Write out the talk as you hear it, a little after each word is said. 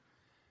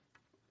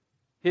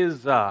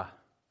His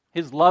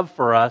love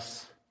for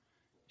us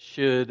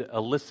should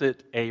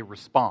elicit a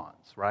response,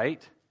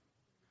 right?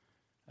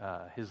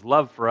 His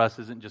love for us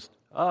isn't just,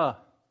 and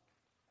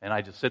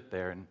I just sit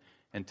there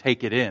and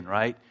take it in,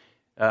 right?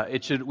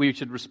 We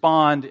should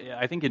respond,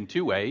 I think, in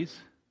two ways.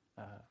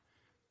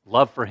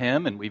 Love for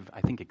Him, and we've,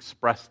 I think,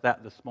 expressed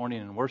that this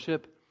morning in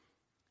worship.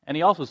 And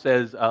He also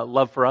says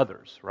love for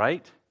others,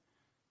 right?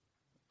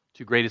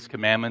 Two greatest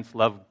commandments: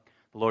 love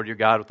the Lord your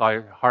God with all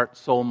your heart,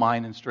 soul,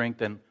 mind, and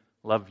strength, and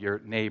love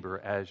your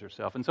neighbor as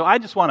yourself. And so I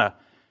just want to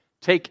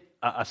take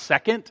a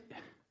second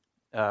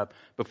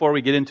before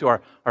we get into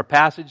our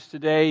passage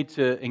today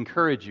to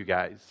encourage you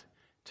guys,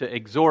 to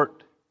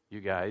exhort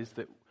you guys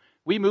that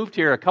we moved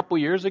here a couple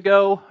years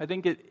ago, I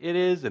think it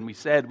is, and we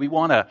said we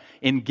want to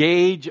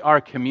engage our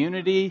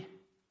community.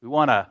 We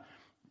want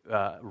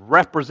to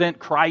represent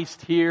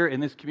Christ here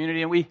in this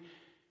community, and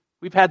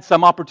we've had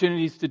some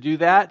opportunities to do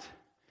that,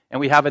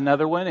 and we have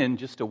another one in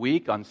just a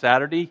week on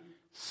Saturday.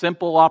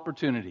 Simple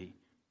opportunity.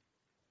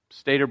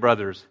 Stater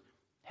Brothers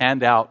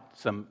hand out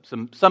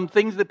some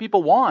things that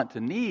people want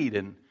and need,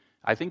 and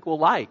I think we'll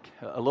like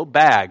a little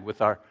bag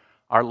with our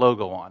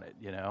logo on it,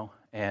 you know.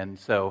 And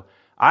so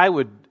I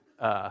would,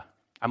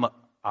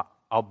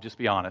 I'll just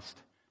be honest.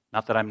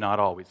 Not that I'm not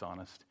always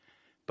honest,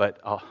 but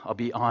I'll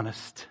be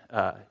honest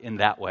in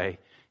that way.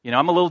 You know,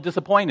 I'm a little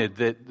disappointed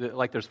that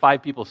like there's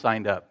 5 people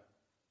signed up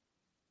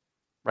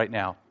right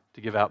now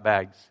to give out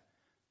bags.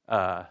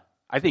 I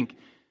think,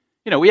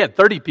 you know, we had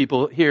 30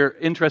 people here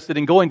interested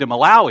in going to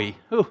Malawi.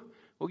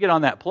 We'll get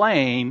on that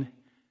plane,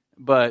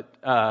 but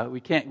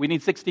we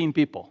need 16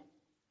 people.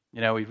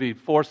 You know, we need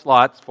 4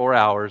 slots, 4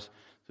 hours,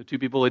 so 2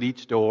 people at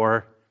each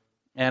door.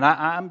 And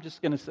I'm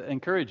just going to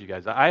encourage you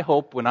guys. I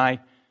hope when I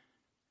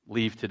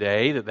leave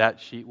today that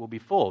sheet will be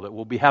full, that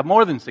we'll have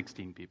more than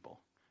 16 people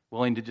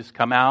willing to just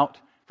come out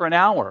for an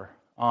hour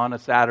on a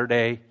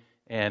Saturday.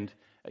 And,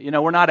 you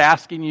know, we're not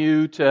asking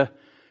you to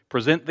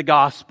present the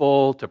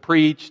gospel, to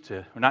preach,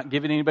 we're not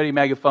giving anybody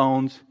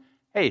megaphones.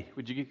 Hey,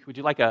 would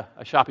you like a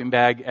shopping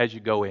bag as you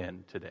go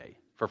in today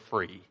for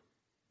free?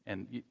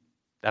 And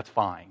that's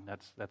fine.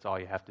 That's all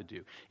you have to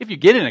do. If you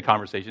get in a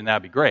conversation,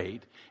 that'd be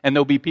great. And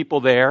there'll be people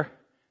there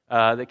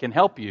that can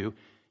help you.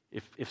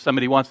 If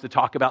somebody wants to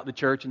talk about the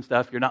church and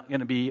stuff, you're not going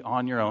to be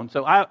on your own.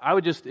 So I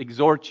would just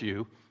exhort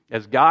you,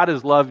 as God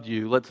has loved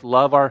you, let's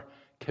love our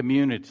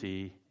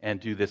community and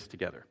do this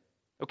together.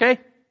 Okay?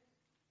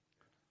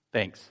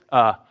 Thanks.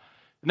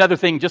 Another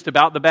thing just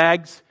about the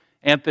bags.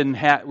 Anthony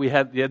had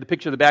the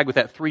picture of the bag with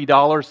that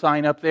 $3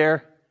 sign up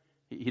there.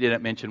 He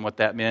didn't mention what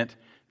that meant.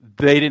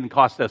 They didn't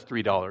cost us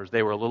 $3.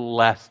 They were a little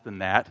less than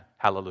that.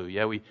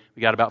 Hallelujah. We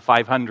got about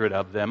 500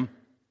 of them.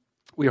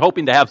 We're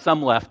hoping to have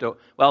some left.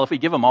 Well, if we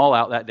give them all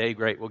out that day,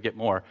 great, we'll get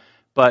more.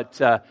 But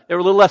they were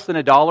a little less than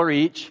 $1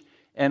 each.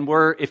 And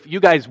if you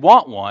guys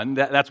want one,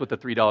 that's what the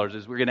 $3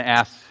 is. We're going to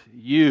ask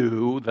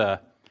you, the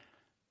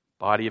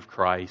body of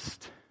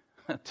Christ,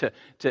 to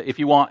if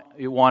you want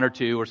 1 or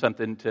 2 or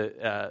something,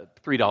 to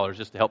 $3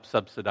 just to help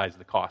subsidize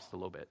the cost a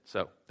little bit.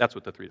 So that's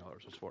what the $3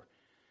 was for.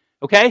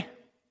 Okay?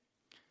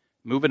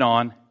 Moving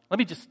on. Let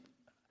me just,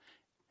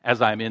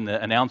 as I'm in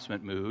the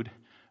announcement mood,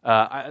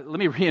 let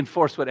me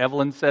reinforce what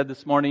Evelyn said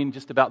this morning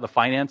just about the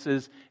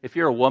finances. If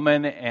you're a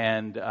woman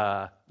and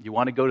you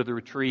want to go to the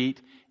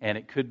retreat and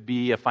it could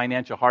be a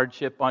financial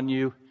hardship on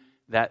you,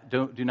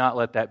 do not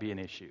let that be an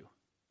issue.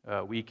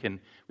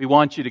 We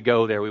want you to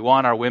go there. We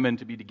want our women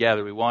to be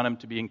together. We want them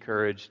to be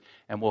encouraged,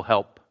 and we'll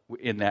help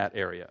in that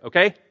area.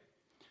 Okay?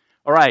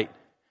 All right.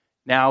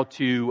 Now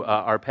to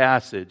our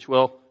passage.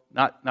 Well,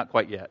 not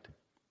quite yet.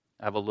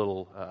 I have a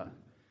little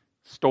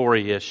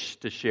story-ish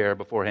to share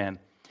beforehand.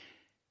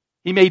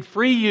 He made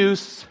free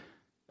use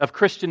of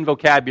Christian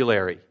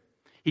vocabulary.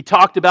 He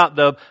talked about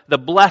the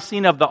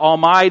blessing of the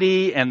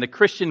Almighty and the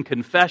Christian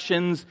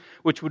confessions,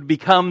 which would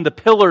become the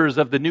pillars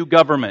of the new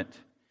government.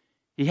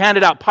 He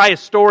handed out pious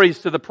stories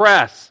to the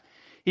press.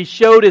 He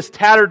showed his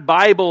tattered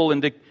Bible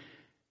and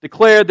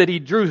declared that he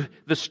drew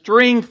the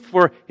strength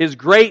for his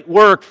great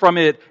work from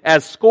it,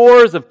 as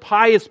scores of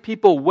pious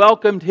people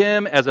welcomed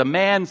him as a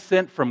man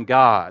sent from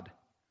God.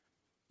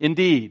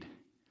 Indeed,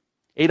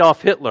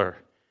 Adolf Hitler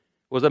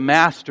was a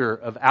master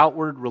of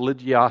outward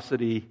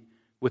religiosity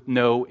with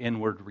no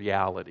inward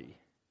reality.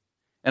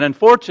 And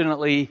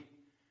unfortunately,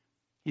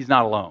 he's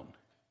not alone.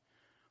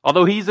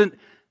 Although he's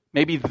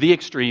maybe the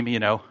extreme, you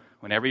know,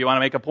 whenever you want to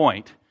make a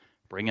point,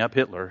 bring up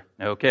Hitler.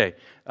 Okay.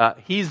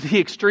 He's the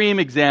extreme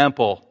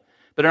example.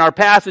 But in our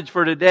passage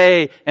for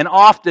today, and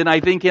often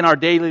I think in our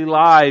daily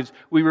lives,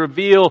 we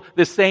reveal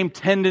this same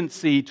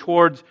tendency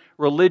towards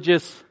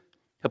religious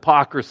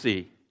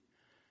hypocrisy.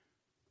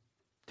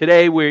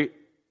 Today we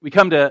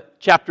come to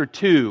chapter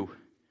 2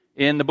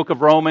 in the book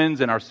of Romans,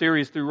 in our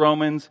series through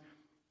Romans.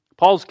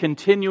 Paul's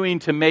continuing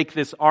to make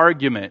this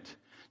argument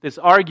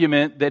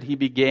that he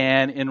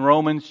began in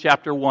Romans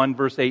chapter 1,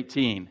 verse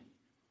 18.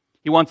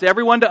 He wants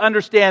everyone to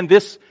understand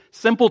this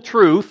simple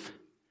truth,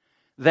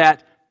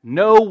 that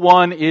no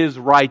one is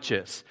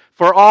righteous.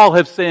 For all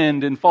have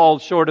sinned and fall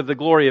short of the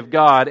glory of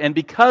God. And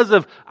because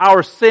of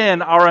our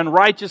sin, our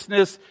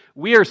unrighteousness,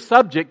 we are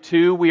subject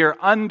to,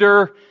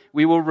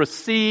 we will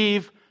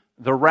receive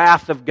the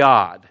wrath of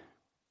God.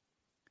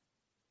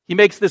 He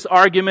makes this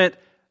argument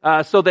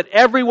so that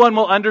everyone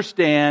will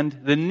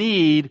understand the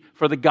need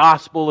for the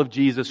gospel of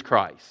Jesus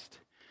Christ.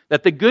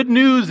 That the good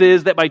news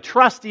is that by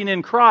trusting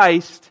in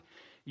Christ,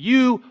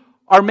 you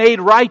are made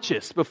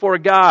righteous before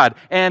God.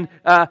 And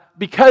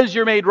because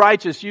you're made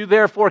righteous, you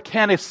therefore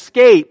can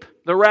escape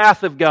the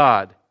wrath of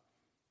God.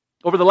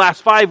 Over the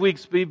last 5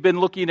 weeks, we've been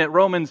looking at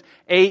Romans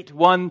 8,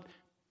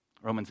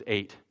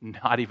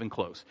 not even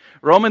close.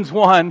 Romans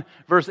 1,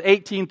 verse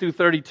 18 through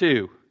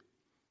 32.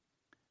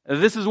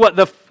 This is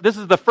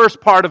the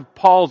first part of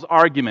Paul's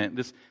argument,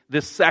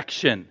 this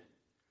section.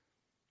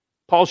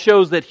 Paul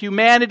shows that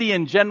humanity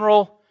in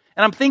general,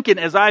 and I'm thinking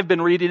as I've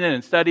been reading it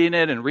and studying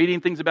it and reading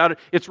things about it,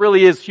 it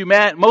really is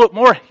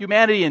more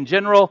humanity in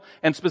general,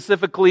 and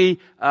specifically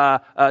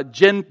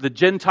the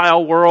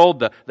Gentile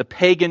world, the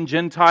pagan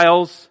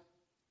Gentiles.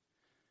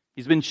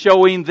 He's been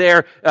showing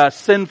their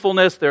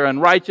sinfulness, their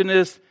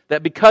unrighteousness,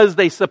 that because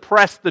they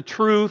suppress the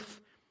truth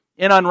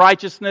in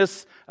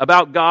unrighteousness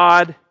about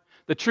God,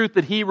 the truth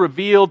that He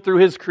revealed through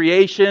His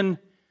creation,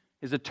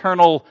 His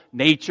eternal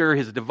nature,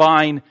 His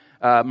divine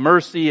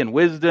mercy and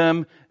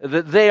wisdom,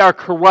 that they are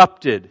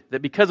corrupted.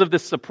 That because of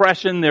this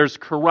suppression, there's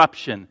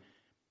corruption.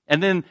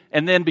 And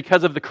then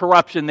because of the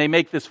corruption, they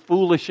make this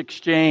foolish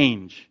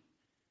exchange.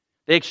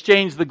 They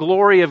exchange the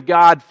glory of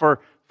God for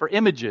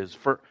images,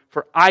 for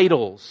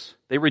idols.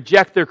 They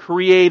reject their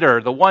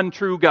Creator, the one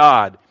true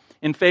God,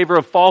 in favor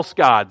of false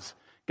gods,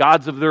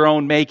 gods of their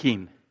own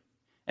making.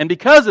 And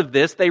because of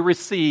this, they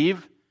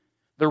receive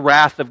the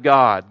wrath of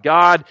God.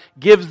 God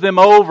gives them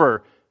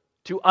over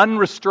to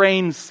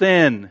unrestrained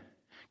sin.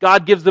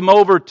 God gives them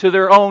over to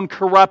their own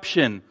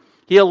corruption.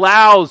 He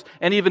allows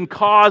and even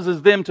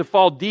causes them to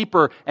fall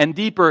deeper and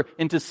deeper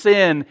into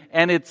sin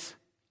and its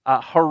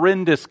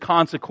horrendous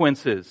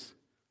consequences.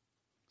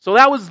 So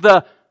that was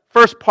the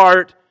first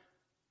part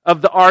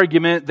of the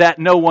argument that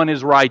no one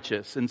is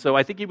righteous. And so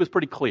I think he was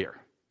pretty clear.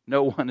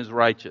 No one is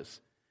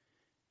righteous.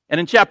 And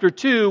in chapter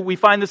 2, we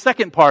find the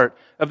second part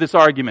of this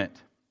argument.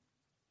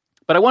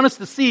 But I want us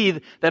to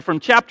see that from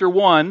chapter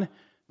 1,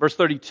 verse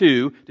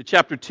 32, to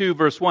chapter 2,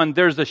 verse 1,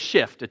 there's a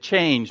shift, a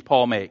change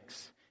Paul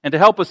makes. And to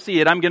help us see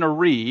it, I'm going to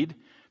read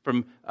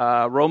from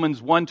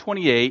Romans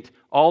 1:28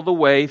 all the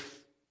way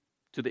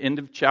to the end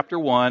of chapter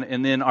 1,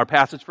 and then our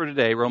passage for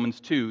today, Romans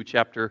 2,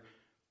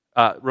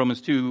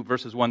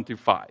 verses 1 through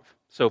 5.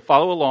 So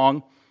follow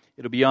along.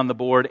 It'll be on the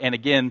board. And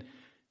again,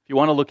 if you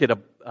want to look at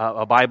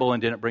a Bible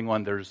and didn't bring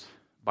one, there's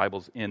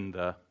Bibles in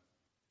the...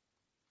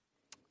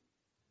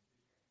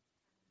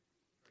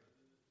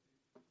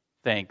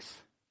 Thanks.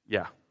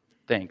 Yeah,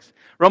 thanks.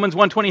 Romans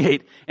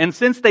 1:28. And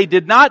since they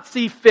did not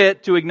see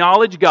fit to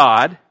acknowledge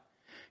God,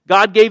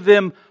 God gave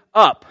them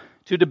up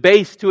to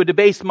a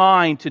debased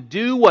mind to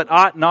do what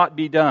ought not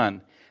be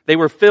done. They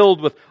were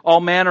filled with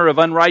all manner of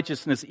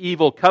unrighteousness,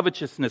 evil,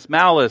 covetousness,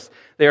 malice.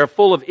 They are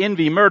full of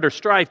envy, murder,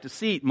 strife,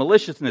 deceit,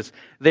 maliciousness.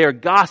 They are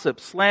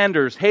gossips,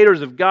 slanderers,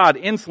 haters of God,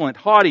 insolent,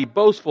 haughty,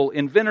 boastful,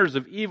 inventors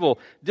of evil,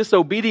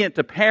 disobedient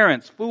to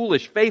parents,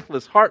 foolish,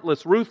 faithless,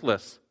 heartless,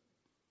 ruthless.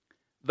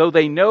 Though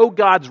they know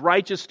God's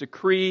righteous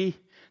decree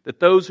that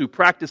those who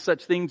practice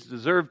such things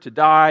deserve to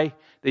die,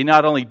 they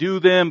not only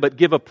do them, but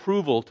give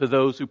approval to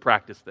those who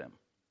practice them.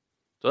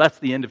 So that's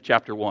the end of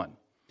chapter 1.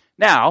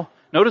 Now,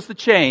 notice the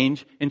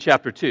change in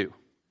chapter 2.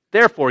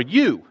 Therefore,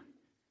 you,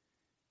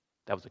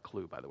 that was a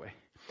clue, by the way,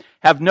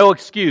 have no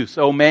excuse,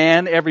 O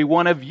man, every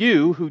one of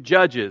you who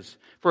judges.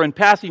 For in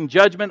passing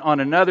judgment on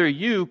another,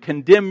 you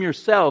condemn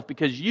yourself,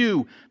 because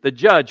you, the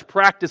judge,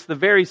 practice the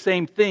very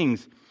same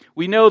things.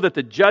 We know that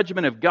the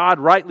judgment of God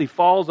rightly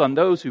falls on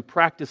those who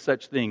practice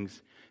such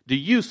things. Do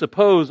you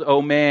suppose,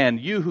 O man,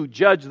 you who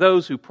judge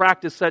those who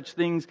practice such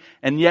things,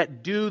 and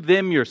yet do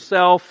them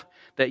yourself,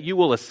 that you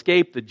will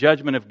escape the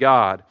judgment of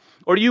God?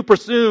 Or do you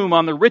presume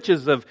on the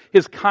riches of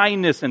His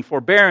kindness and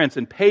forbearance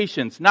and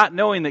patience, not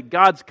knowing that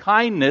God's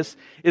kindness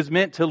is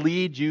meant to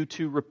lead you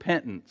to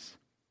repentance?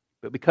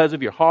 But because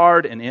of your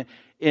hard and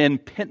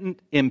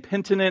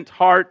impenitent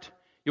heart,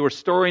 you are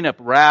storing up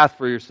wrath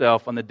for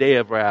yourself on the day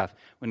of wrath,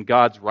 when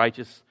God's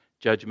righteous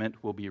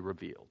judgment will be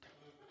revealed.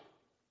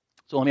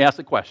 So let me ask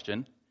the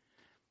question,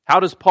 how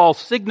does Paul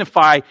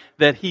signify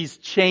that he's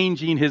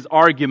changing his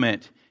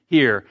argument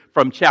here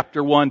from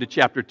chapter 1 to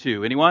chapter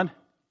 2? Anyone?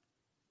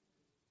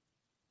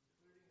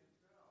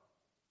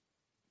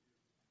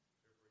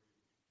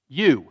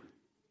 You.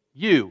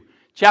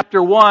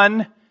 Chapter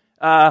 1,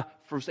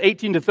 verse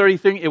 18 to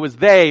 33, it was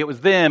they, it was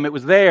them, it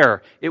was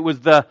there. It was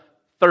the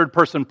third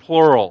person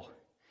plural.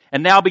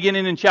 And now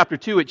beginning in chapter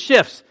 2, it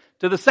shifts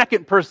to the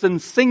second person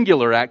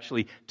singular,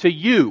 actually, to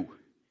you.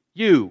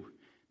 You.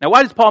 Now,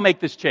 why does Paul make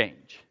this change?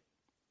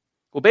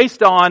 Well,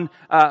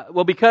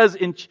 because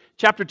in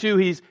chapter 2,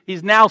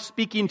 he's now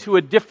speaking to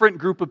a different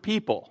group of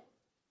people.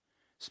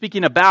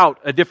 speaking about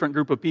a different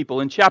group of people.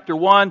 In chapter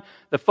 1,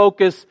 the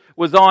focus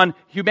was on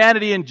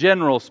humanity in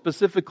general,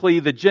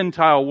 specifically the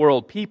Gentile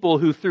world, people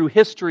who through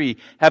history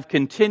have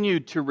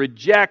continued to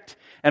reject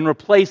and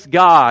replace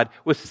God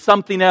with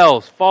something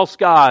else, false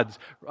gods,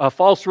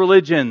 false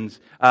religions,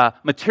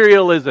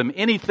 materialism,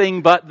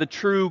 anything but the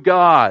true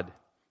God.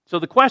 So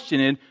the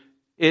question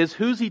is,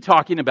 who's he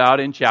talking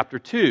about in chapter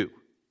 2?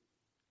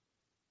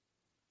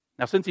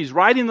 Now, since he's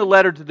writing the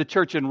letter to the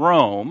church in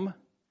Rome,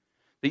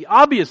 the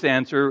obvious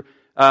answer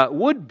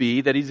would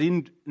be that he's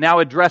now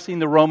addressing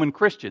the Roman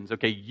Christians.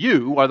 Okay,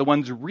 you are the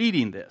ones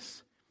reading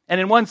this. And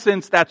in one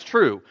sense, that's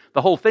true.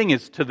 The whole thing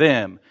is to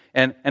them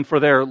and for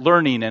their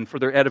learning and for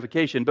their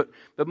edification. But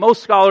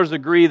most scholars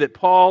agree that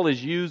Paul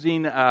is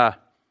using a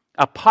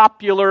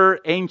popular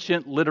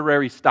ancient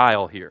literary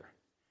style here.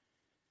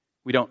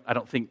 We don't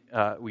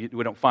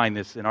find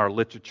this in our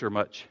literature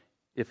much,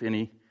 if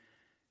any.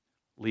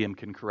 Liam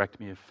can correct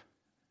me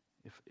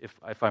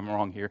if I'm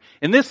wrong here.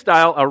 In this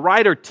style, a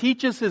writer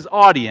teaches his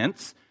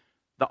audience,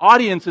 the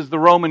audience is the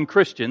Roman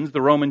Christians,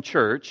 the Roman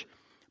church,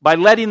 by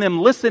letting them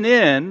listen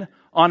in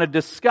on a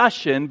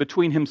discussion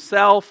between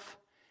himself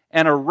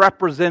and a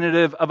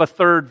representative of a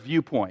third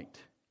viewpoint.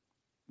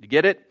 You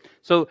get it?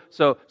 So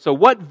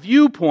what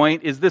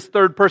viewpoint is this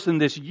third person,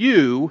 this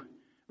you,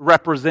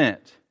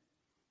 represent?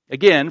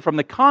 Again, from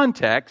the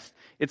context,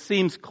 it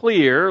seems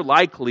clear,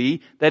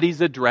 likely, that he's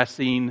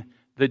addressing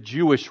the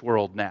Jewish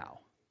world now.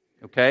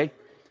 Okay?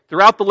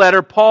 Throughout the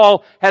letter,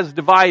 Paul has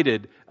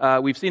divided.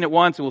 We've seen it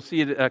once, and we'll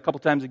see it a couple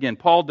times again.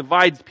 Paul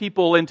divides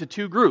people into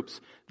two groups.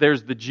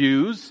 There's the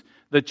Jews,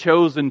 the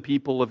chosen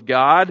people of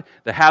God,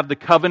 that have the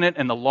covenant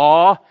and the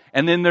law,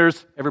 and then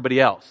there's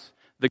everybody else,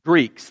 the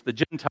Greeks, the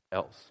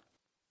Gentiles.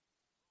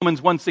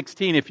 Romans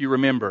 1:16, if you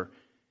remember.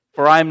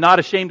 For I am not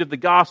ashamed of the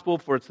gospel,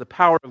 for it's the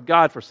power of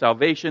God for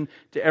salvation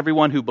to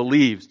everyone who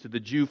believes, to the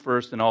Jew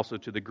first and also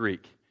to the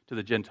Greek, to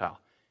the Gentile.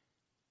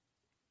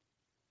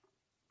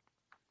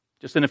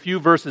 Just in a few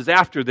verses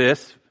after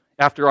this,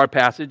 after our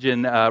passage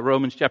in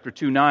Romans chapter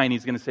 2:9,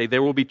 he's going to say,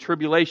 there will be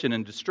tribulation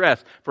and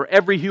distress for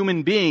every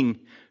human being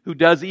who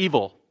does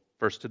evil.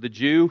 First to the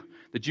Jew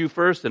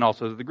first and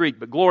also to the Greek.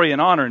 But glory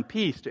and honor and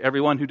peace to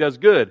everyone who does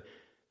good,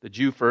 the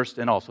Jew first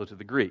and also to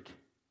the Greek.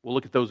 We'll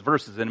look at those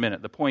verses in a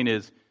minute. The point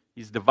is,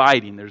 he's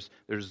dividing.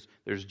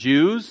 There's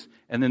Jews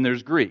and then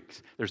there's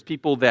Greeks. There's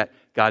people that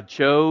God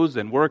chose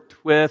and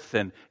worked with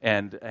and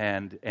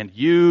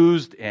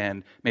used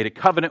and made a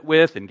covenant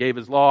with and gave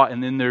His law.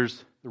 And then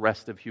there's the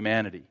rest of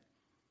humanity.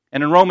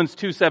 And in Romans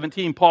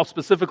 2:17, Paul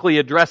specifically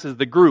addresses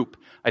the group.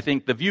 I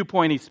think the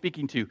viewpoint he's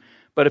speaking to.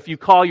 But if you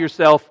call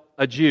yourself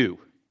a Jew,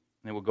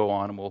 and then we'll go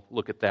on and we'll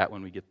look at that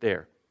when we get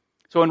there.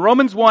 So in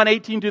Romans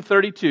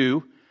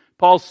 1:18-32,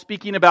 Paul's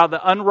speaking about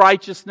the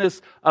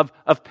unrighteousness of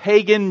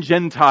pagan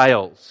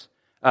Gentiles.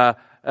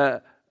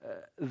 The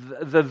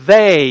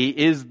they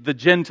is the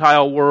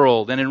Gentile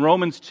world. And in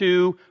Romans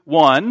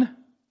 2:1,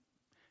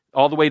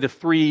 all the way to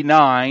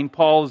 3:9,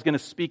 Paul is going to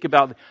speak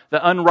about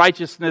the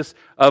unrighteousness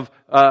of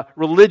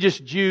religious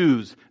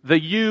Jews. The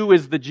you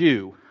is the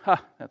Jew.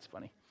 That's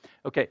funny.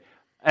 Okay.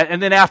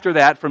 And then after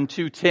that, from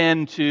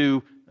 2:10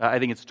 to I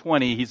think it's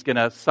 20, he's going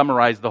to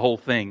summarize the whole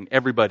thing.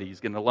 Everybody. He's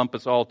going to lump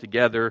us all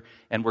together,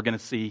 and we're going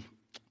to see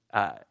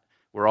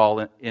we're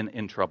all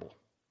in trouble.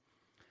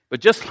 But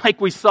just like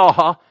we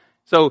saw,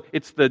 so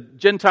it's the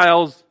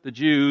Gentiles, the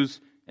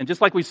Jews, and just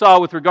like we saw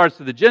with regards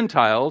to the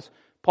Gentiles,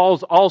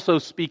 Paul's also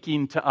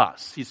speaking to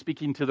us. He's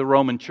speaking to the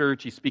Roman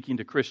church. He's speaking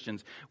to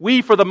Christians.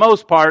 We, for the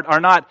most part, are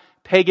not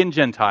pagan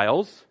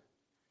Gentiles,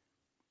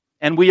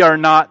 and we are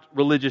not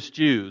religious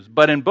Jews.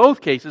 But in both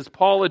cases,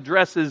 Paul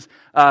addresses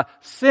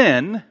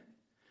sin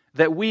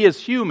that we as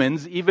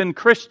humans, even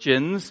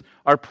Christians,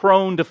 are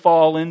prone to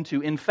fall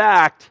into. In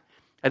fact,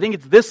 I think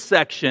it's this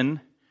section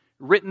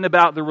written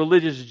about the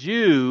religious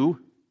Jew.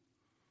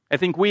 I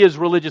think we as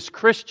religious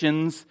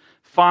Christians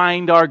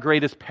find our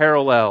greatest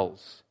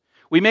parallels.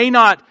 We may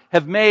not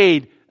have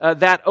made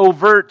that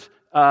overt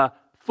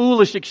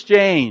foolish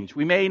exchange.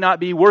 We may not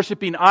be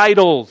worshiping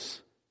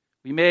idols.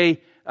 We may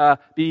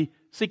be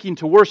seeking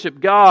to worship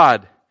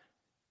God.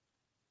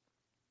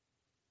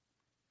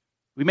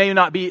 We may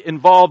not be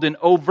involved in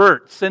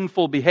overt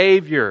sinful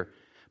behavior.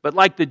 But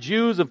like the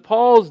Jews of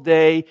Paul's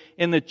day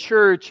in the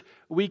church,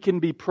 we can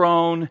be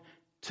prone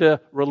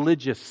to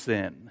religious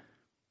sin.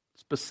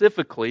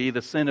 Specifically,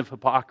 the sin of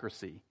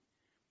hypocrisy.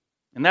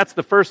 And that's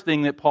the first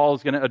thing that Paul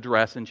is going to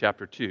address in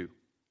chapter 2.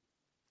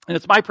 And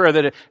it's my prayer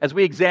that as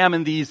we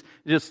examine these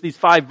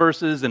 5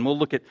 verses, and we'll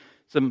look at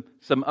some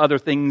other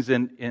things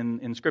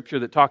in Scripture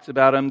that talks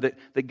about them,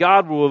 that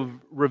God will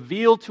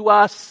reveal to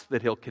us,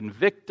 that He'll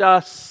convict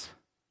us,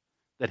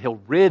 that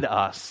He'll rid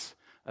us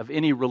of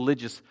any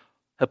religious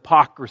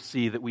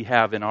hypocrisy that we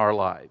have in our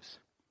lives.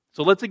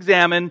 So let's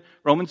examine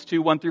Romans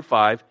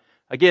 2:1-5.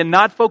 Again,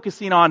 not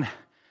focusing on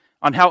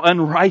how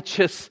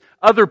unrighteous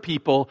other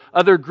people,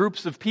 other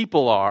groups of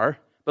people are,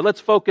 but let's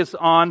focus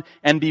on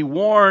and be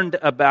warned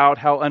about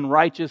how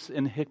unrighteous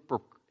and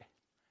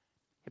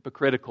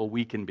hypocritical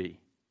we can be.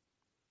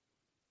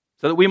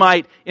 so that we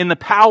might, in the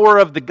power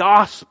of the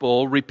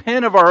gospel,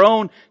 repent of our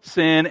own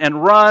sin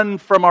and run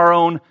from our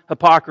own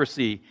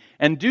hypocrisy.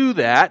 And to do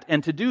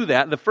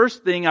that, the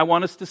first thing I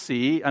want us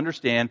to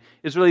understand,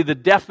 is really the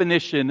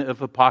definition of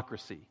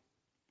hypocrisy.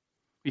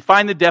 We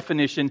find the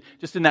definition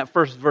just in that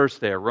first verse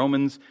there,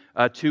 Romans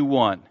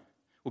 2:1.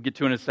 We'll get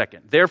to it in a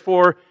second.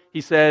 Therefore,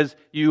 he says,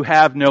 you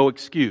have no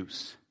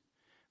excuse.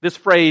 This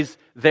phrase,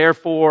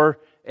 therefore,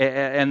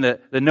 and the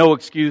no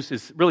excuse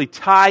is really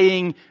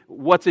tying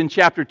what's in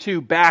chapter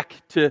 2 back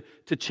to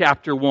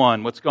chapter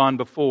 1, what's gone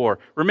before.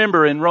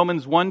 Remember, in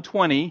Romans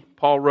 1:20,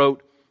 Paul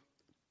wrote,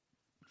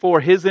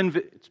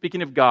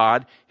 speaking of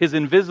God, His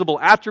invisible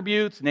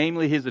attributes,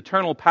 namely His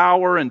eternal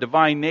power and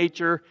divine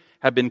nature,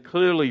 have been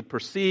clearly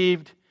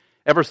perceived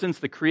ever since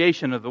the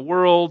creation of the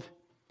world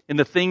in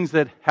the things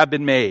that have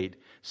been made,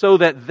 so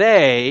that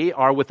they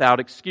are without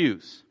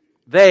excuse.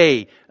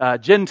 They,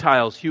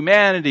 Gentiles,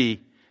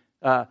 humanity,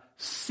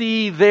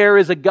 see there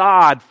is a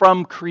God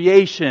from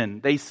creation.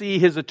 They see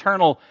His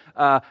eternal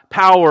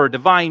power,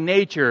 divine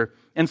nature,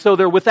 and so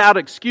they're without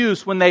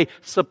excuse when they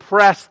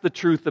suppress the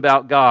truth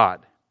about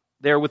God.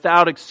 They're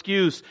without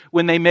excuse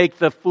when they make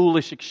the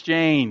foolish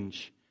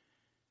exchange.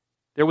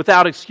 They're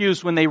without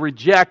excuse when they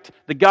reject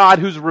the God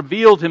who's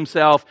revealed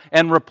Himself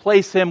and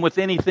replace Him with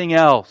anything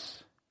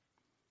else.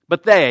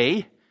 But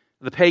they,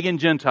 the pagan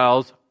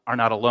Gentiles, are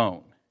not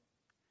alone.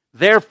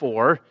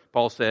 Therefore,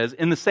 Paul says,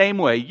 in the same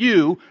way,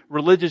 you,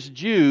 religious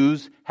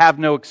Jews, have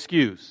no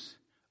excuse.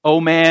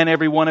 O man,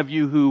 every one of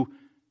you who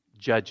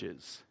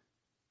judges.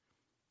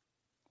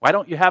 Why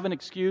don't you have an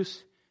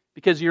excuse?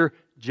 Because you're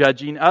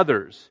judging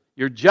others.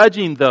 You're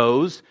judging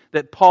those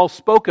that Paul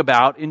spoke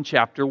about in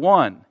chapter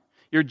 1.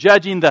 You're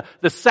judging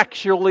the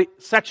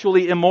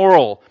sexually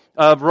immoral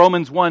of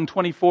Romans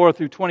 1:24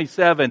 through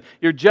 27.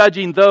 You're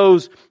judging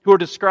those who are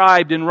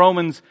described in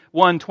Romans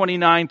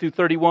 1:29 through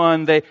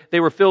 31. They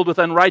were filled with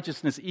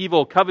unrighteousness,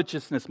 evil,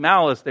 covetousness,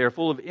 malice. They are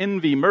full of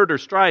envy, murder,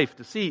 strife,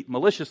 deceit,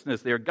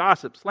 maliciousness. They are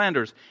gossips,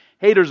 slanders,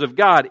 haters of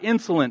God,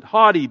 insolent,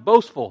 haughty,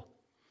 boastful.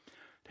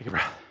 Take a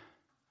breath.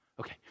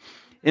 Okay.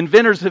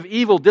 Inventors of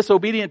evil,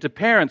 disobedient to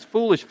parents,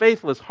 foolish,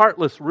 faithless,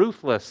 heartless,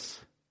 ruthless.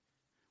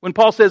 When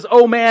Paul says,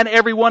 "Oh man,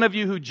 every one of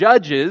you who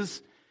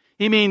judges,"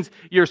 he means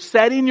you're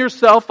setting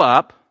yourself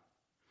up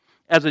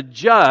as a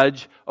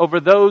judge over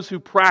those who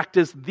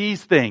practice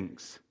these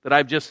things that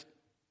I've just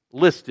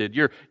listed.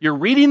 You're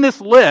reading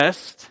this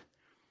list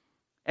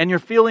and you're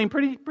feeling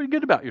pretty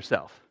good about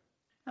yourself.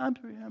 I'm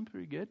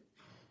pretty good.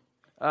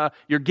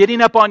 You're getting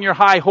up on your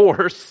high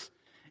horse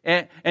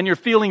and you're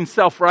feeling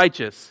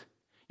self-righteous.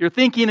 You're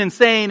thinking and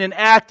saying and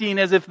acting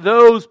as if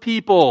those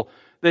people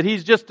that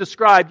he's just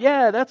described,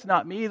 yeah, that's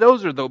not me.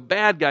 Those are the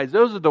bad guys.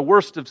 Those are the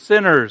worst of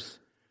sinners.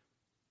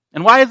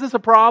 And why is this a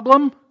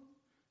problem?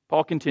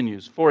 Paul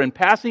continues, "For in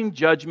passing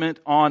judgment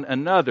on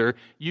another,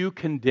 you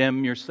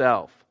condemn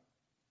yourself."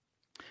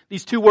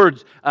 These two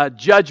words,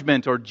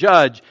 judgment or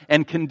judge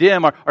and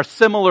condemn, are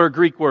similar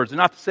Greek words. They're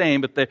not the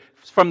same, but they're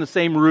from the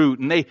same root,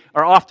 and they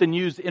are often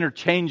used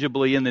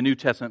interchangeably in the New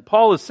Testament.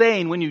 Paul is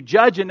saying when you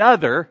judge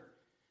another,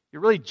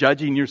 you're really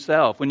judging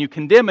yourself. When you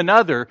condemn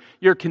another,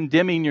 you're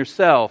condemning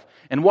yourself.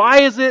 And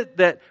why is it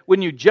that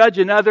when you judge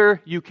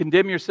another, you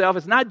condemn yourself?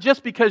 It's not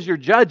just because you're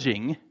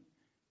judging.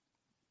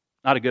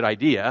 Not a good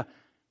idea.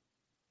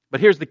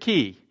 But here's the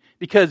key.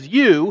 Because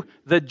you,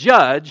 the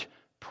judge,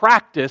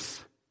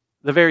 practice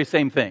the very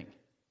same thing.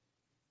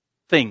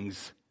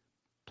 Things,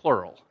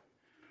 plural.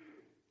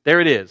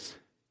 There it is.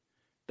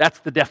 That's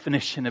the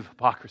definition of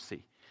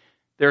hypocrisy.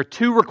 There are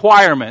two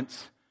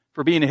requirements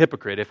for being a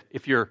hypocrite.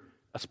 If you're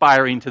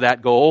aspiring to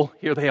that goal,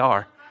 here they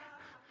are.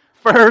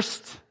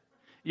 First,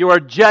 you are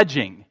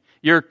judging.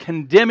 You're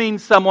condemning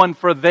someone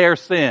for their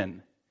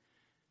sin.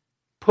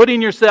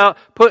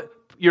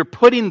 You're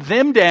putting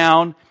them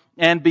down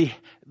and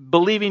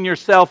believing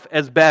yourself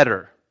as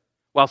better.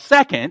 While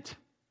second,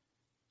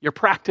 you're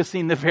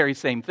practicing the very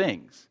same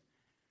things.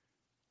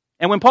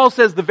 And when Paul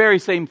says the very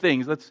same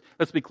things,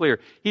 let's be clear.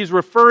 He's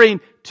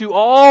referring to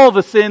all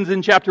the sins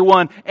in chapter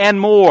 1 and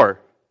more.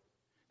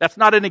 That's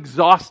not an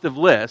exhaustive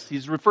list.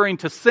 He's referring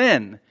to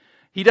sin.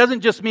 He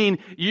doesn't just mean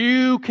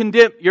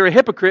you're a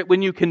hypocrite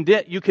when you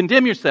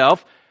condemn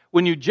yourself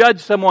when you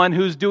judge someone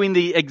who's doing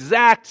the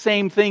exact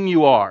same thing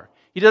you are.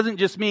 He doesn't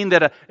just mean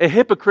that a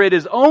hypocrite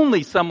is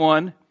only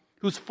someone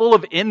who's full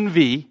of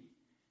envy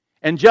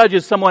and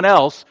judges someone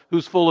else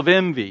who's full of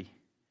envy.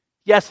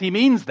 Yes, he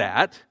means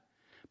that,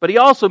 but he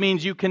also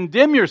means you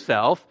condemn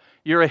yourself,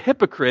 you're a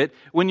hypocrite,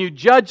 when you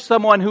judge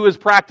someone who is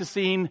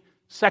practicing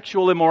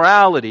sexual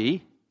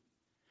immorality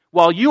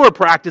while you are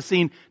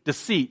practicing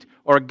deceit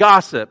or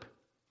gossip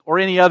or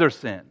any other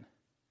sin.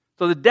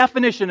 So the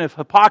definition of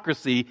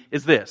hypocrisy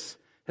is this.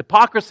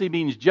 Hypocrisy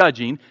means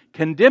judging,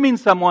 condemning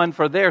someone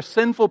for their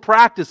sinful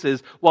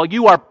practices while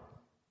you are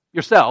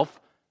yourself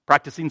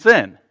practicing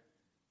sin.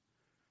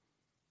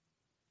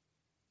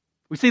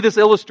 We see this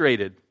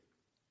illustrated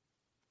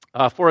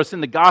for us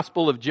in the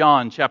Gospel of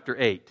John, chapter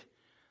 8.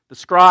 The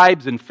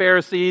scribes and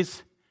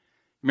Pharisees,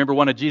 remember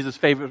one of Jesus'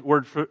 favorite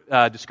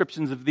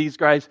descriptions of these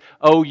guys?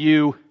 "Oh,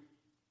 you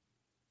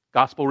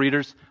Gospel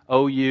readers,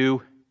 oh,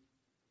 you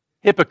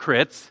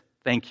hypocrites.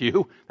 Thank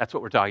you. That's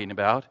what we're talking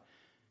about.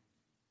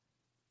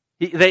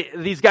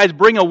 These guys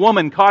bring a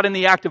woman caught in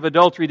the act of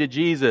adultery to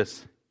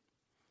Jesus.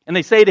 And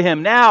they say to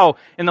him, now,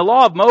 in the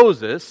law of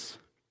Moses,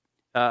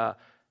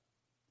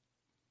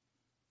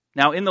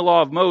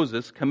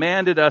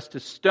 commanded us to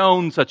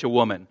stone such a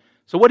woman.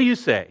 So what do you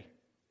say?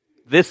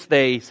 This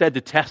they said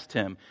to test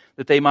him,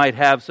 that they might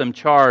have some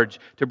charge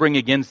to bring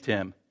against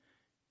him.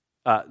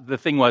 The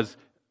thing was,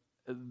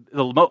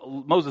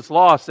 Moses'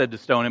 law said to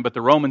stone him, but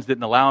the Romans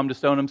didn't allow him to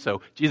stone him,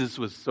 so Jesus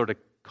was sort of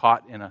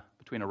caught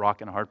between a rock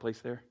and a hard place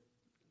there.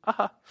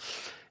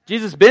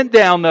 Jesus bent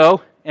down,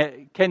 though.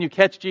 Can you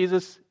catch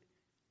Jesus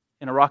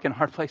in a rock and a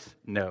hard place?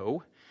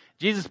 No.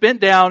 Jesus bent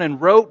down and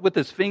wrote with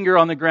his finger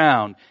on the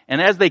ground.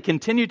 And as they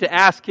continued to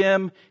ask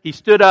him, he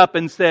stood up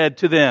and said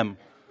to them,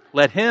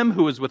 let him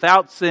who is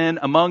without sin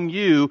among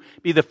you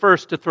be the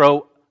first to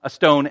throw a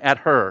stone at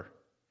her.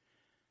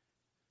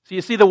 So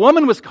you see, the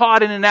woman was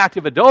caught in an act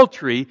of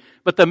adultery,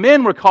 but the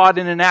men were caught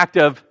in an act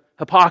of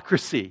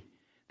hypocrisy.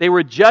 They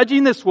were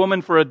judging this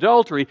woman for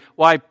adultery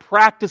while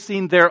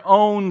practicing their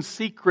own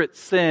secret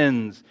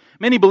sins.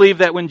 Many believe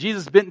that when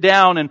Jesus bent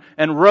down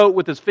and wrote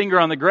with his finger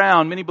on the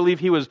ground, many believe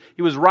he was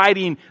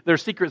writing their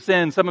secret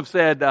sins. Some have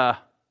said,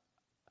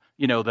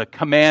 the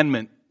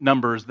commandment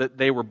numbers that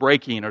they were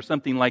breaking or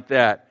something like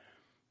that.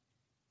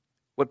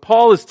 What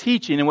Paul is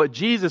teaching and what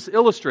Jesus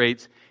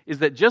illustrates is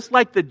that just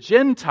like the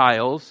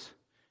Gentiles,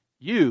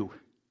 you,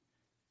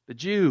 the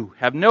Jew,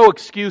 have no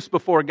excuse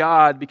before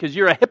God because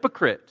you're a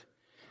hypocrite.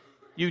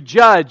 You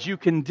judge, you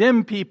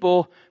condemn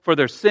people for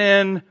their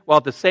sin while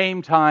at the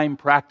same time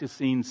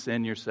practicing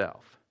sin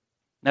yourself.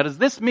 Now, does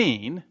this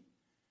mean,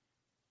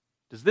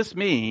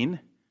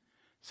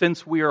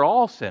 since we are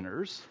all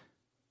sinners,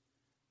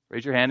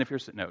 raise your hand if you're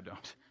sin. No,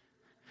 don't.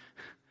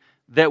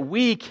 That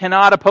we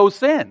cannot oppose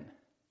sin?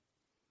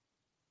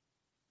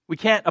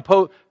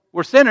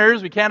 We're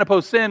sinners, we can't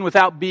oppose sin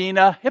without being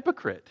a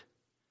hypocrite.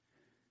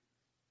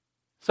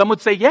 Some would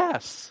say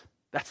yes.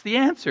 That's the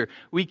answer.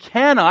 We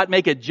cannot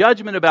make a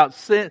judgment about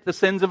the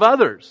sins of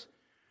others.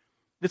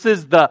 This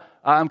is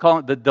I'm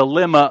calling it the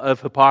dilemma of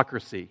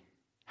hypocrisy.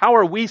 How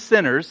are we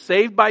sinners,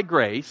 saved by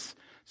grace,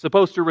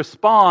 supposed to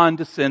respond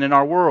to sin in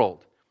our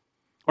world?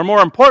 Or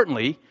more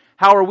importantly,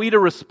 how are we to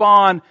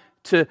respond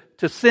to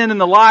sin in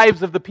the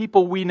lives of the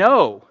people we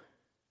know?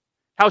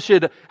 How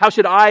should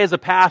I as a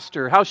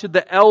pastor, how should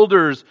the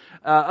elders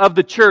of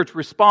the church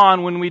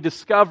respond when we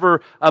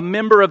discover a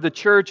member of the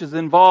church is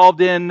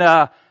involved in,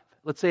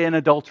 let's say, an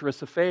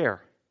adulterous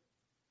affair?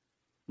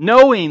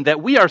 Knowing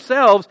that we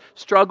ourselves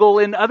struggle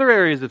in other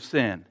areas of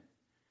sin.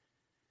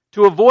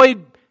 To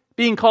avoid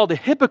being called a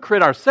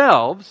hypocrite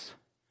ourselves,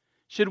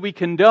 should we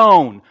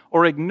condone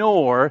or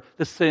ignore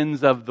the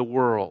sins of the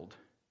world,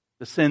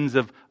 the sins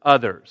of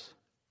others?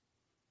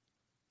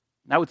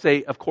 And I would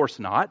say, of course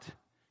not.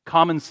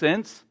 Common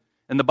sense,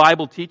 and the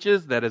Bible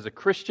teaches that as a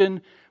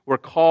Christian, we're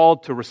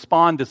called to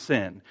respond to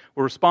sin.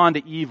 We'll respond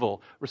to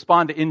evil,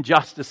 respond to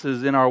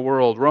injustices in our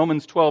world.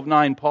 Romans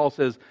 12:9, Paul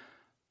says,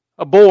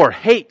 abhor,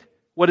 hate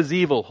what is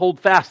evil, hold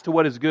fast to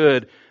what is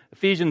good.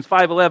 Ephesians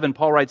 5:11,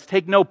 Paul writes,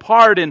 take no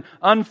part in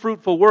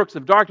unfruitful works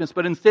of darkness,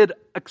 but instead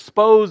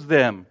expose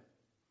them.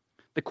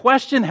 The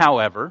question,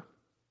 however,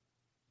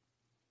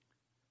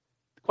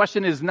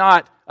 is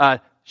not,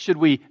 should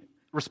we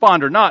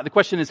respond or not? The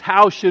question is,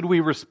 how should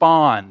we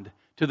respond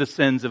to the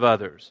sins of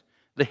others?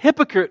 The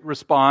hypocrite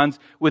responds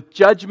with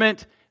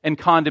judgment and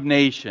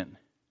condemnation.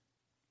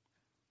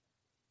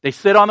 They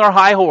sit on their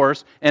high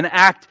horse and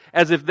act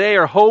as if they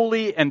are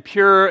holy and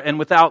pure and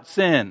without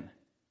sin.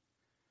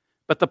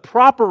 But the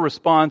proper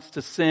response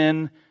to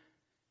sin,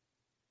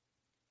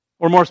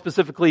 or more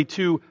specifically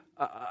to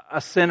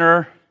a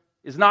sinner,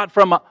 is not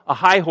from a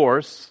high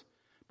horse,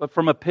 but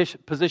from a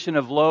position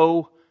of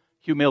low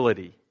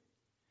humility.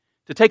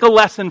 To take a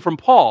lesson from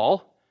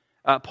Paul,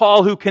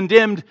 Paul who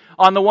condemned,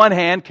 on the one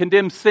hand,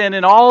 condemned sin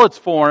in all its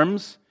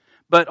forms,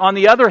 but on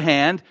the other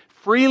hand,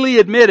 freely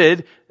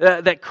admitted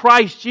that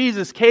Christ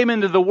Jesus came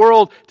into the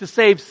world to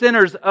save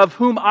sinners, of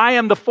whom I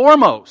am the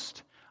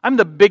foremost. I'm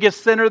the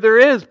biggest sinner there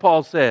is,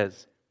 Paul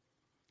says.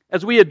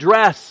 As we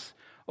address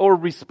or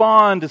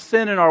respond to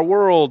sin in our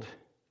world,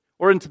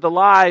 or in the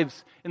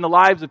lives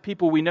of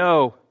people we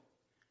know,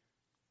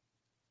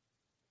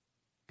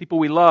 people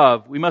we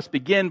love, we must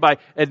begin by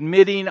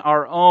admitting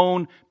our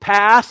own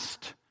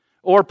past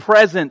or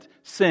present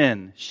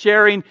sin,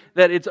 sharing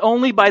that it's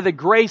only by the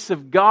grace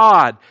of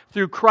God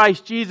through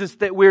Christ Jesus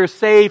that we're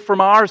saved from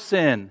our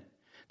sin,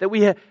 that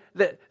we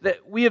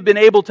have been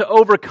able to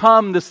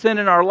overcome the sin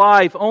in our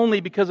life only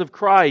because of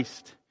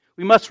Christ.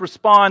 We must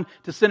respond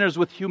to sinners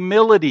with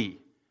humility,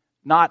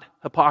 not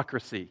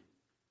hypocrisy.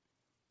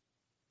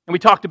 And we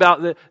talked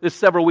about this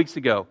several weeks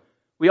ago.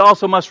 We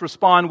also must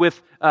respond with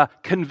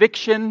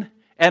conviction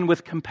and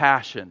with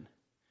compassion.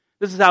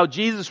 This is how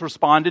Jesus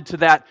responded to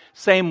that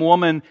same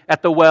woman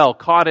at the well,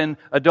 caught in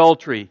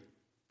adultery.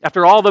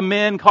 After all the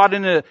men caught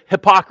in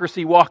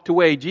hypocrisy walked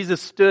away,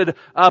 Jesus stood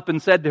up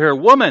and said to her,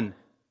 "Woman,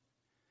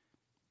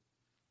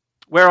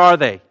 where are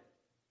they?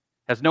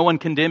 Has no one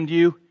condemned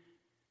you?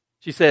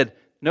 She said,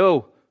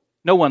 No,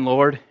 no one,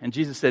 Lord. And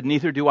Jesus said,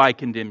 Neither do I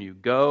condemn you.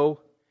 Go,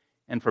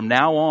 and from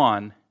now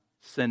on,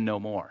 sin no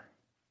more.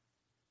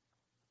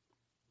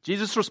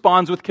 Jesus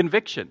responds with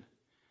conviction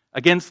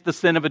against the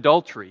sin of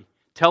adultery,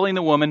 telling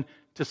the woman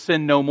to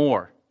sin no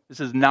more. This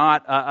is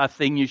not a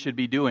thing you should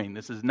be doing.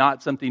 This is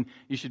not something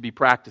you should be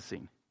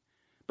practicing.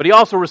 But he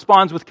also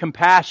responds with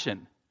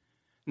compassion,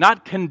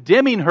 not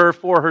condemning her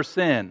for her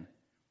sin.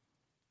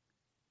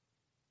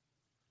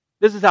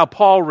 This is how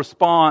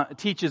Paul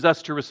teaches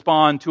us to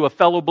respond to a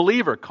fellow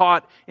believer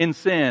caught in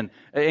sin.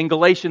 In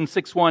Galatians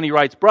 6:1 he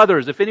writes,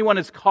 Brothers, if anyone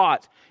is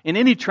caught in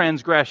any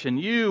transgression,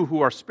 you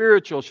who are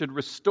spiritual should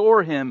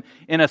restore him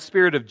in a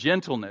spirit of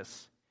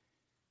gentleness.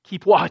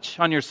 Keep watch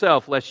on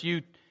yourself, lest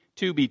you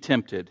too be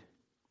tempted.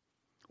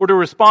 Or to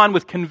respond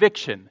with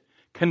conviction,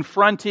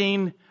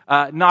 confronting,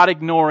 not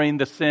ignoring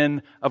the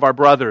sin of our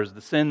brothers,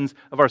 the sins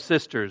of our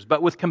sisters,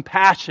 but with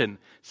compassion,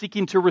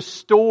 seeking to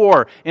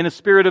restore in a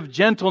spirit of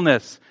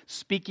gentleness,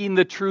 speaking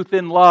the truth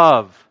in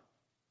love.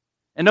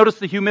 And notice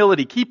the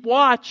humility. Keep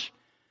watch,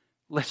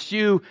 lest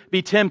you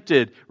be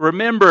tempted.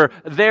 Remember,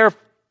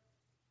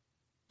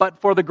 but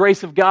for the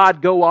grace of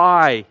God go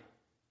I.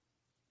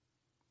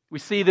 We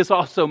see this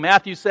also,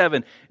 Matthew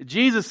 7.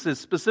 Jesus is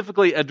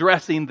specifically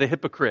addressing the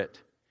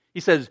hypocrite. He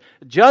says,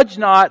 Judge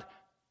not,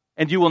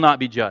 and you will not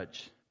be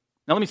judged.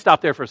 Now let me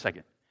stop there for a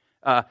second.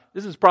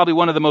 This is probably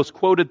one of the most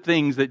quoted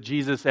things that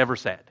Jesus ever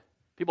said.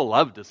 People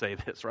love to say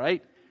this,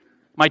 right?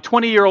 My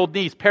 20-year-old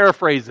niece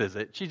paraphrases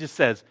it. She just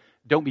says,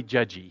 don't be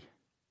judgy,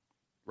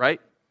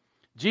 right?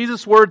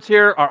 Jesus' words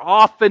here are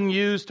often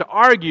used to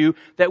argue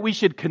that we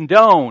should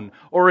condone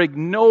or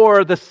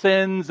ignore the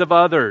sins of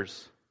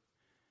others.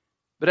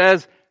 But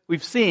as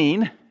we've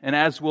seen, and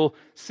as we'll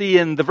see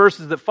in the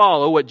verses that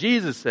follow, what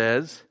Jesus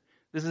says,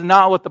 this is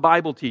not what the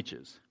Bible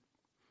teaches.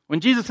 When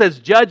Jesus says,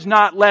 judge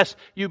not lest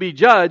you be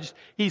judged,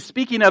 he's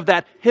speaking of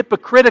that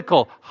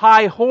hypocritical,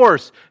 high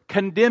horse,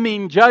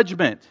 condemning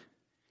judgment.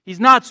 He's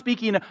not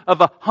speaking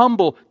of a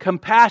humble,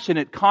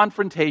 compassionate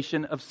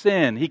confrontation of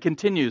sin. He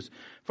continues,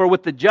 for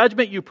with the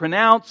judgment you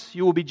pronounce,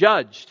 you will be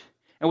judged.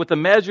 And with the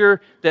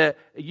measure that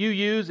you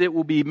use, it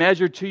will be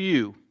measured to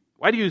you.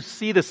 Why do you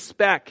see the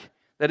speck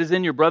that is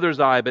in your brother's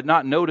eye, but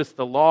not notice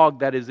the log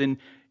that is in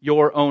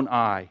your own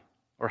eye?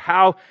 Or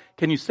how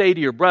can you say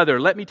to your brother,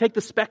 let me take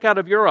the speck out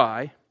of your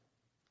eye,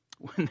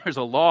 when there's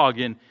a log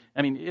in,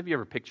 have you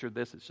ever pictured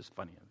this? It's just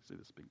funny. I see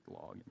this big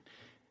log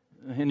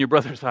in your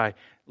brother's eye.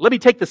 Let me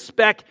take the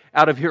speck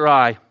out of your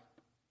eye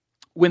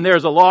when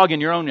there's a log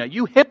in your own eye.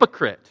 You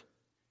hypocrite.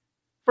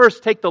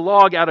 First take the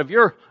log out of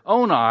your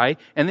own eye,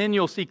 and then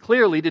you'll see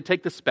clearly to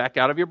take the speck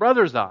out of your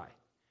brother's eye.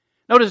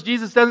 Notice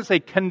Jesus doesn't say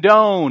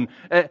condone,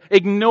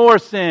 ignore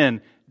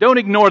sin. Don't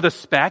ignore the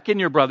speck in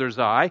your brother's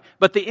eye.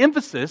 But the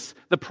emphasis,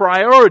 the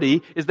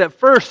priority, is that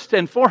first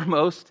and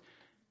foremost,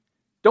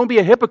 don't be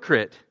a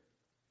hypocrite.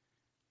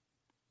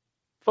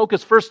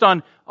 Focus first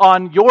on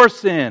your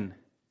sin,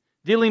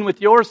 dealing with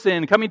your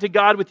sin, coming to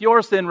God with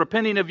your sin,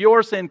 repenting of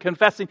your sin,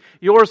 confessing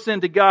your sin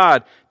to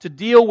God, to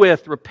deal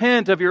with,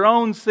 repent of your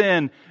own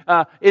sin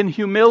in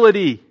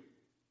humility,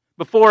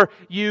 before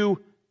you,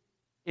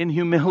 in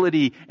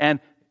humility and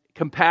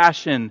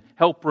compassion,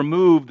 help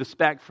remove the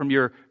speck from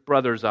your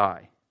brother's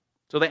eye.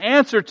 So the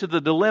answer to the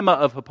dilemma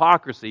of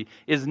hypocrisy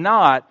is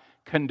not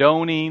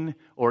condoning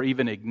or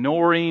even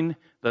ignoring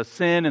the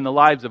sin in the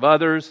lives of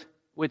others,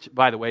 which,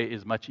 by the way,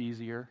 is much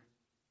easier,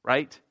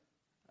 right?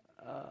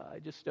 I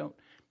just don't.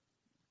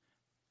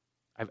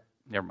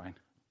 Never mind.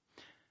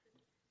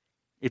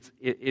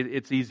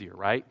 It's easier,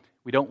 right?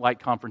 We don't like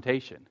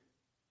confrontation.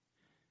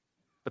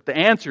 But the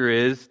answer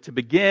is to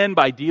begin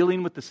by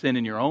dealing with the sin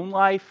in your own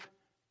life,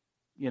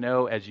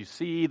 as you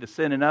see the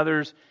sin in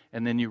others,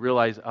 and then you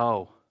realize,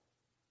 oh,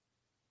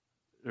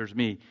 there's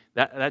me.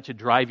 That should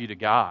drive you to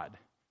God,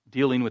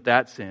 dealing with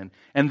that sin.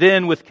 And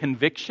then with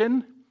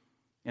conviction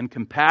and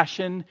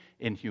compassion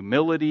and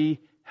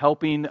humility,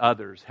 helping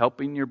others,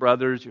 helping your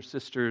brothers, your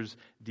sisters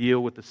deal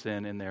with the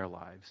sin in their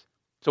lives.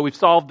 So we've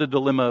solved the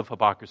dilemma of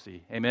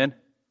hypocrisy. Amen?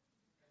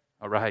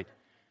 All right.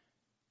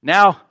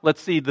 Now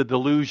let's see the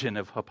delusion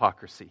of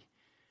hypocrisy.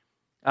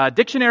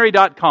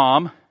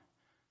 Dictionary.com,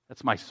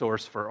 that's my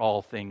source for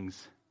all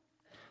things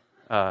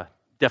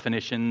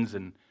definitions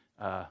and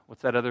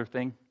what's that other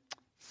thing?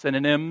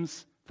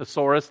 Synonyms,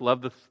 thesaurus,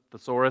 love the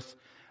thesaurus.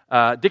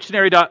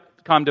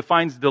 Dictionary.com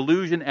defines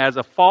delusion as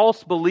a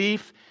false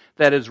belief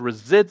that is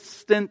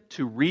resistant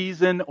to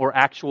reason or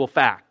actual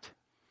fact.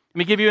 Let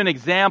me give you an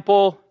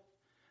example,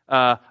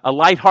 a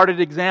lighthearted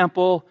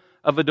example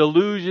of a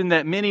delusion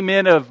that many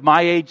men of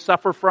my age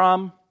suffer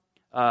from.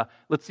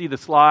 Let's see the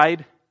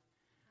slide.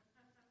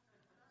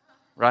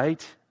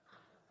 Right?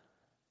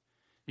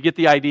 You get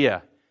the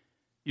idea.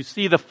 You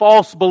see the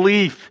false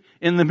belief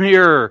in the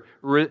mirror,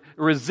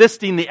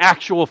 resisting the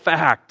actual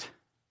fact.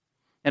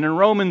 And in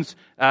Romans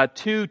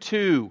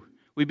 2:2,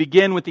 we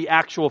begin with the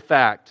actual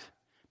fact.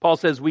 Paul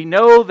says, we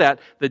know that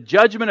the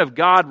judgment of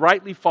God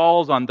rightly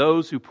falls on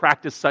those who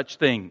practice such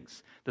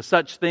things. The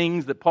such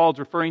things that Paul's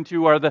referring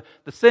to are the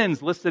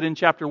sins listed in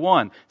chapter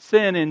 1.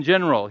 Sin in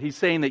general. He's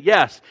saying that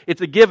yes,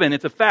 it's a given,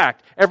 it's a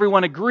fact.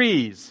 Everyone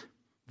agrees.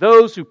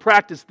 Those who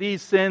practice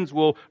these sins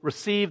will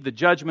receive the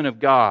judgment of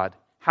God.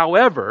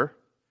 However,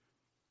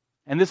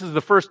 and this is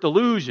the first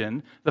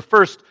delusion, the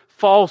first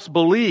false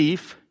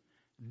belief,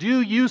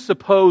 do you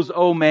suppose,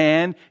 O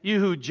man, you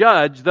who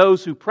judge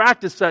those who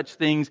practice such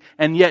things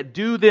and yet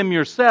do them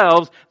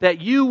yourselves,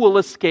 that you will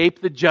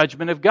escape the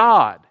judgment of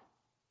God?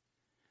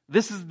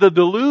 This is the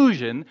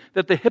delusion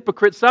that the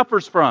hypocrite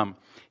suffers from.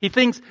 He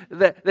thinks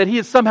that he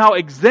is somehow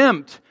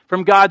exempt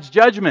from God's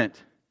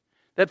judgment.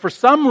 That for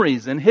some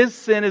reason his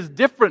sin is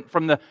different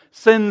from the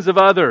sins of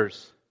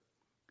others.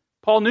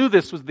 Paul knew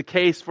this was the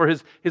case for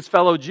his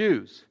fellow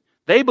Jews.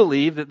 They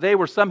believed that they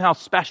were somehow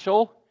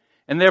special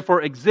and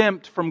therefore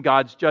exempt from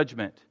God's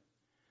judgment.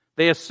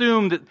 They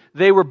assumed that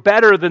they were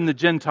better than the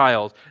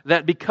Gentiles,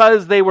 that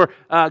because they were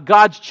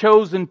God's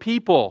chosen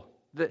people,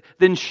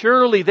 then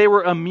surely they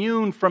were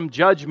immune from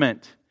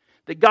judgment.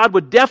 That God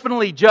would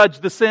definitely judge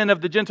the sin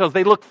of the Gentiles.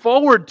 They looked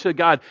forward to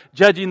God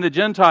judging the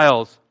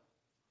Gentiles,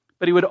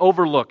 but He would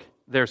overlook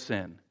their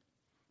sin.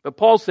 But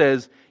Paul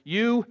says,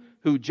 you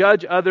who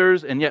judge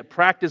others and yet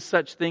practice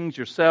such things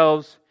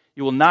yourselves,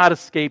 you will not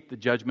escape the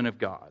judgment of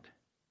God.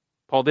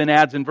 Paul then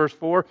adds in verse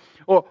 4,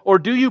 or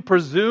do you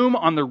presume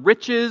on the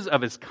riches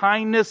of His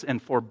kindness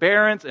and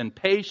forbearance and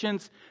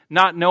patience,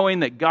 not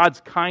knowing that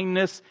God's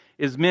kindness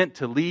is meant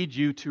to lead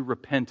you to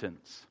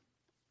repentance?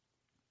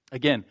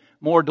 Again,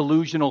 more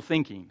delusional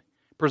thinking.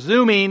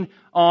 Presuming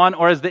on,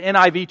 or as the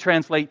NIV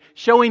translate,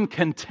 showing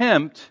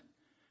contempt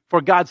for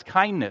God's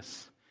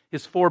kindness,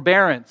 His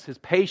forbearance, His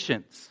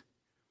patience.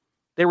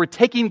 They were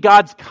taking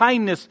God's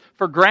kindness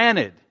for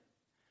granted.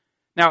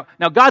 Now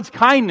God's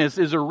kindness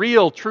is a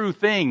real, true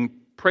thing.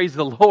 Praise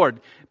the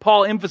Lord.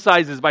 Paul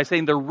emphasizes by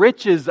saying the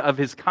riches of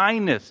His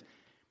kindness.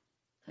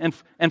 And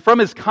from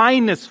His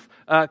kindness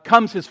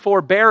comes His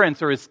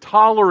forbearance or His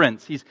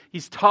tolerance.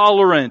 He's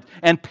tolerant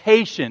and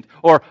patient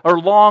or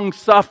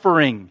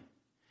long-suffering.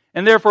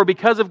 And therefore,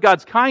 because of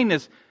God's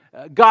kindness,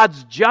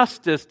 God's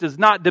justice does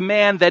not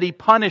demand that He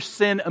punish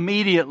sin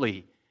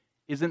immediately.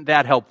 Isn't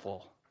that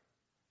helpful?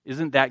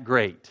 Isn't that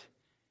great?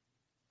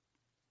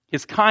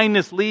 His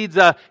kindness leads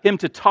Him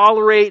to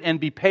tolerate and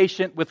be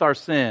patient with our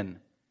sin.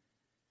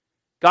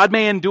 God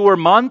may endure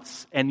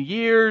months and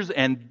years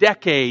and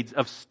decades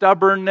of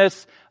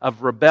stubbornness,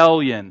 of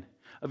rebellion,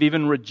 of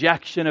even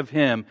rejection of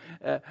Him.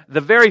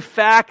 The very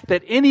fact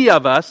that any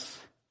of us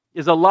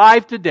is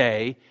alive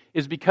today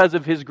is because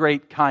of His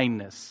great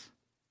kindness.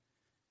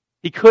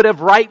 He could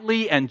have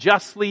rightly and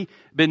justly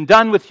been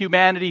done with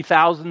humanity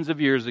thousands of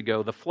years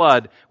ago. The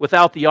flood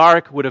without the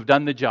ark would have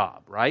done the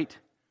job, right?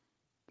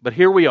 But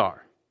here we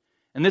are.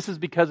 And this is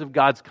because of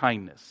God's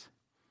kindness.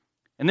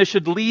 And this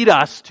should lead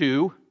us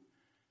to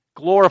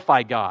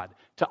glorify God,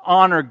 to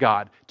honor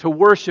God, to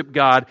worship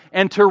God,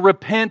 and to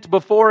repent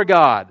before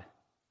God.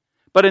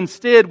 But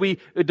instead, we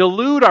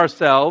delude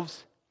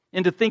ourselves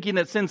into thinking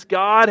that since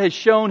God has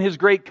shown His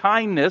great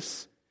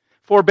kindness,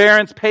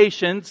 forbearance,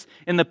 patience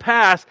in the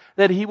past,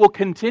 that He will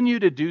continue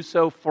to do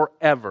so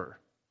forever.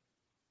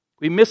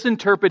 We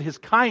misinterpret His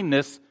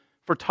kindness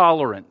for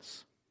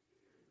tolerance,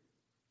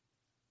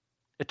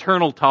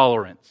 eternal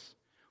tolerance.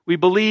 We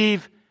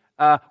believe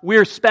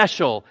we're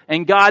special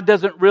and God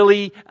doesn't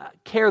really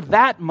care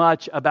that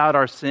much about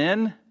our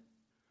sin.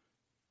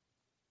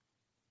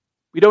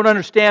 We don't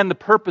understand the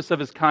purpose of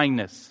His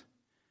kindness.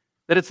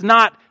 That it's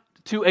not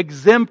to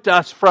exempt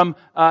us from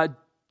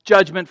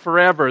judgment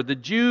forever. The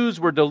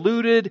Jews were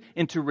deluded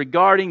into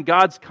regarding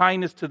God's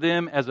kindness to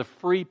them as a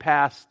free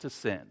pass to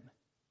sin.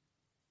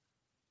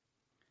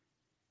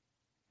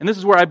 And this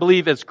is where I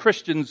believe as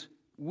Christians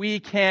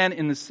we can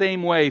in the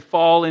same way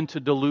fall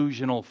into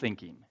delusional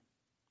thinking.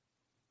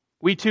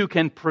 We too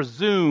can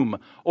presume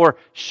or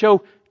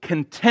show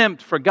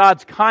contempt for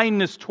God's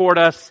kindness toward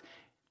us,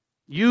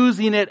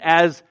 using it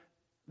as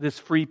this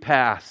free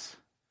pass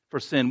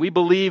for sin. We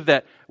believe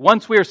that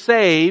once we are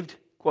saved,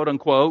 quote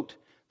unquote,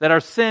 that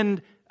our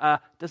sin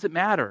doesn't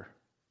matter.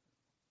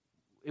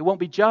 It won't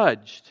be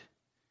judged.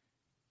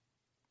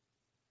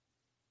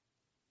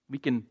 We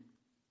can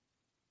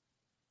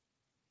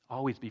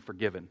always be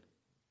forgiven.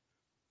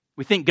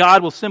 We think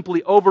God will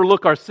simply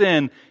overlook our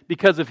sin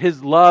because of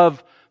His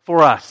love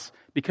for us,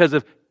 because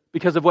of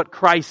what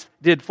Christ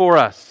did for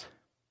us.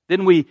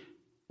 Then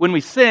when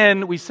we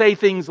sin, we say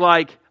things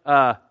like,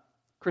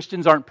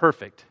 Christians aren't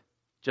perfect,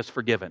 just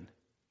forgiven.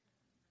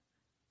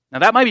 Now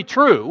that might be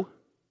true.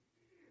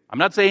 I'm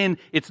not saying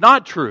it's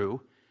not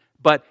true,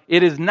 but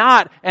it is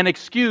not an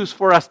excuse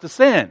for us to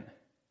sin,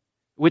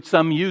 which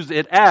some use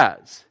it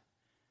as.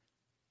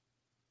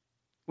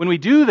 When we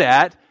do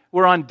that,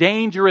 we're on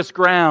dangerous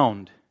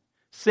ground.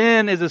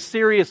 Sin is a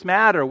serious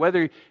matter,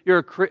 whether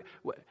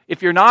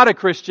if you're not a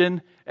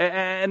Christian,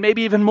 and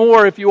maybe even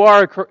more if you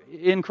are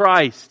in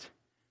Christ.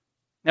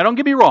 Now don't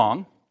get me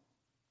wrong.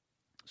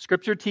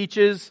 Scripture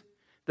teaches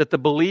that the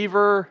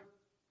believer,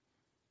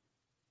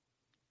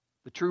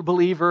 the true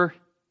believer,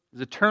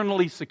 is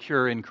eternally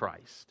secure in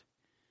Christ.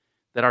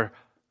 That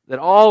that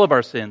all of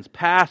our sins,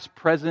 past,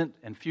 present,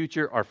 and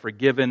future, are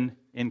forgiven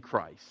in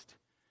Christ.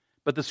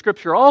 But the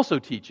Scripture also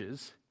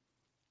teaches,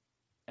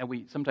 and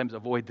we sometimes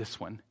avoid this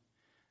one,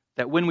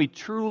 that when we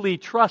truly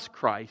trust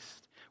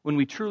Christ, when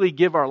we truly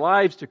give our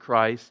lives to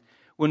Christ,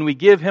 when we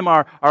give Him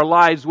our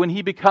lives, when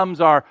He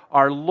becomes our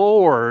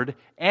Lord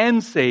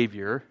and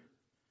Savior,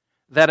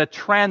 that a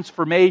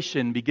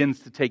transformation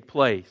begins to take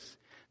place,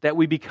 that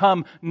we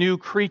become new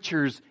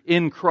creatures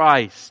in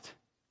Christ.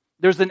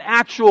 There's an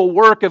actual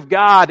work of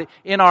God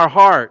in our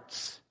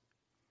hearts,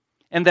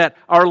 and that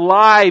our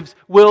lives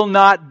will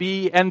not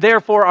be, and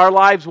therefore our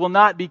lives will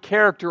not be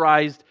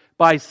characterized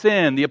by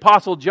sin. The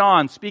Apostle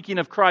John, speaking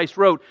of Christ,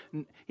 wrote,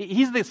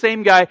 he's the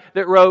same guy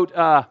that wrote,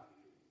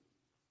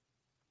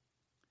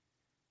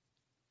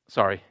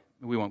 sorry,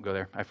 we won't go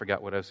there. I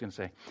forgot what I was going to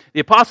say. The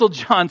Apostle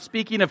John,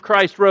 speaking of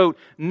Christ, wrote,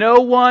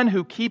 "No one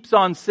who keeps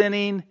on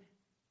sinning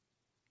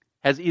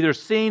has either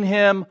seen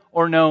Him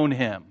or known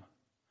Him."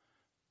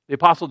 The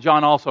Apostle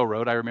John also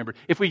wrote, I remember,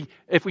 if we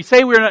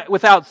say we're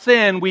without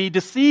sin, we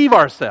deceive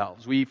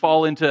ourselves. We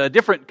fall into a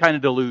different kind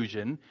of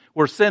delusion.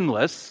 We're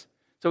sinless.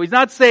 So he's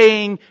not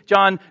saying,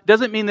 John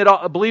doesn't mean that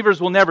all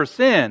believers will never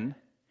sin.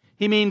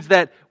 He means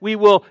that we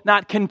will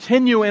not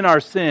continue in our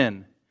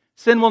sin.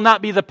 Sin will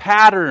not be the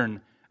pattern,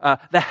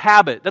 the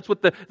habit. That's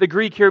what the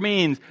Greek here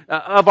means,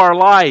 of our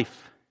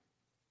life.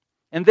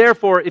 And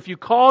therefore, if you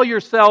call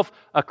yourself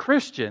a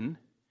Christian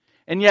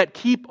and yet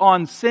keep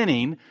on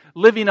sinning,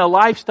 living a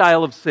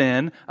lifestyle of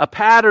sin, a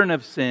pattern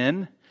of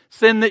sin,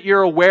 sin that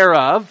you're aware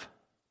of,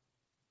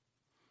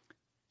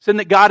 sin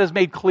that God has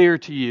made clear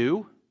to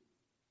you,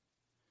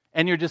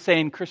 and you're just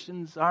saying,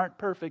 Christians aren't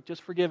perfect,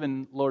 just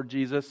forgiven, Lord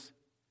Jesus,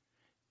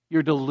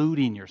 you're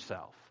deluding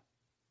yourself.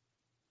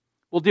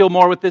 We'll deal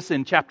more with this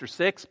in chapter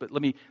 6, but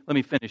let me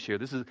finish here.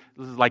 This is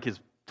like his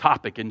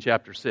topic in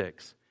chapter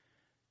 6.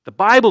 The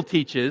Bible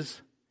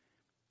teaches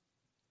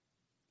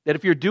that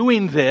if you're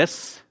doing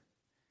this,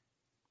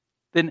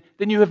 then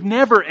you have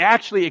never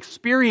actually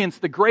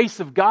experienced the grace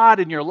of God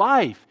in your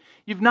life.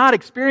 You've not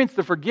experienced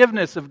the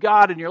forgiveness of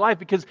God in your life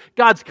because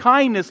God's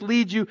kindness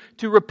leads you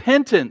to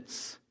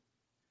repentance.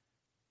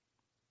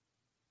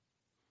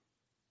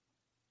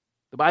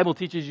 The Bible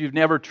teaches you've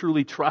never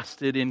truly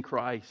trusted in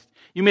Christ.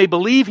 You may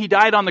believe He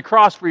died on the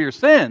cross for your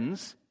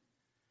sins,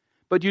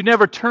 but you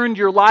never turned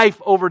your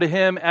life over to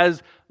Him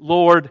as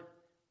Lord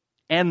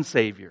and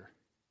Savior.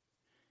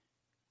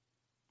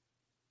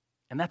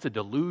 And that's a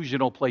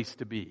delusional place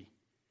to be.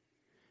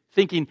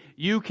 Thinking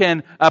you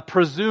can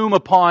presume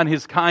upon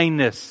His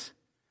kindness.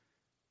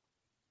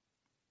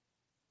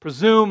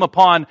 Presume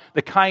upon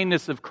the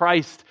kindness of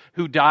Christ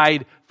who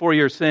died for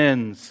your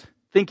sins.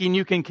 Thinking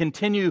you can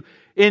continue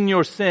in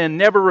your sin,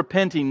 never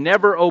repenting,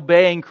 never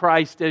obeying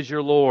Christ as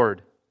your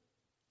Lord.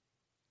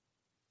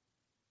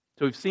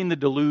 So we've seen the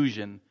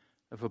delusion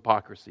of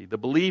hypocrisy. The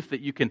belief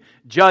that you can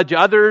judge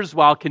others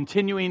while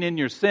continuing in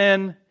your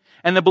sin,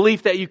 and the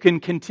belief that you can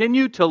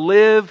continue to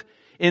live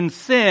in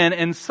sin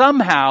and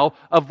somehow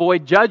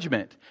avoid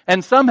judgment,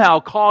 and somehow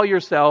call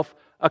yourself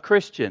a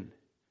Christian.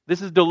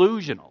 This is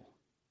delusional,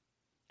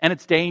 and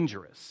it's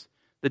dangerous.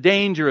 The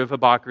danger of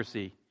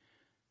hypocrisy.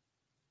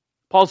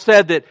 Paul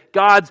said that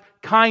God's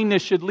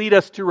kindness should lead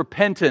us to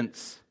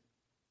repentance.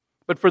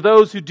 But for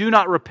those who do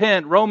not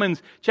repent,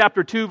 Romans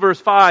chapter 2, verse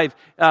 5,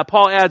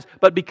 Paul adds,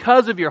 "But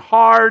because of your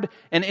hard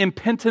and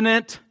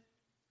impenitent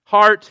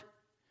heart,"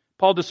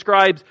 Paul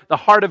describes the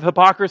heart of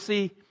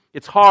hypocrisy.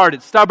 It's hard,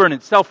 it's stubborn,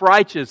 it's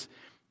self-righteous.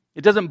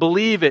 It doesn't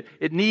believe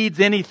it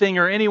needs anything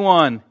or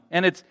anyone.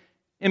 And it's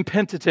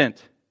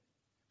impenitent.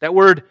 That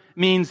word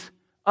means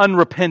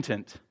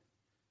unrepentant.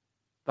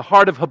 The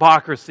heart of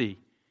hypocrisy.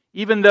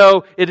 Even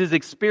though it has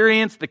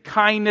experienced the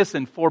kindness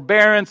and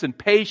forbearance and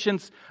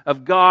patience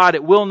of God,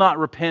 it will not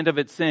repent of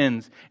its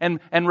sins.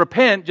 And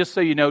repent, just so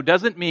you know,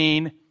 doesn't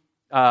mean,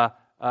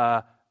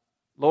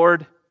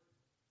 Lord,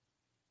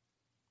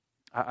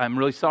 I'm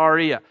really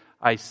sorry,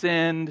 I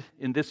sinned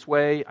in this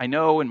way. I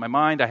know in my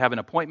mind I have an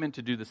appointment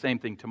to do the same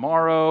thing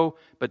tomorrow,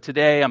 but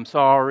today I'm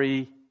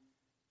sorry.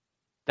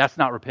 That's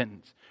not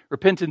repentance.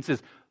 Repentance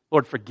is,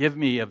 Lord, forgive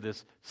me of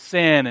this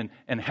sin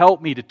and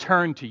help me to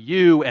turn to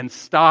you and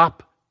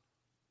stop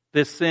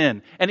this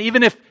sin. And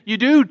even if you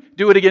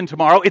do it again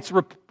tomorrow, it's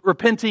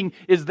repenting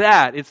is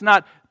that. It's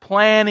not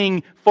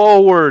planning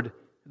forward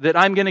that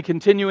I'm going to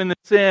continue in the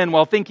sin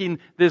while thinking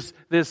this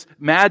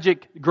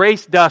magic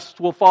grace dust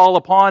will fall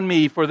upon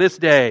me for this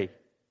day.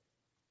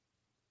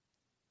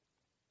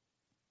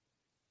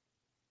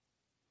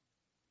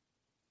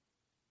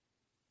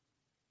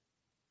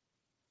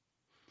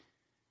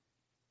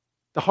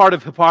 The heart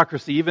of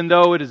hypocrisy, even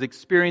though it has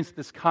experienced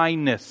this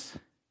kindness,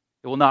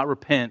 it will not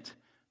repent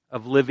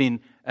of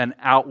living an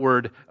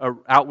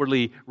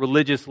outwardly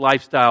religious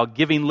lifestyle,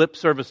 giving lip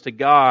service to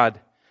God,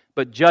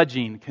 but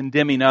judging,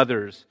 condemning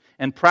others,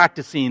 and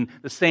practicing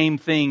the same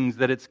things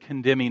that it's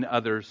condemning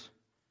others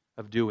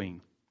of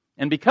doing.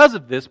 And because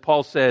of this,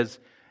 Paul says,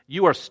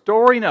 you are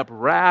storing up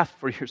wrath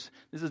for yourself.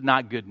 This is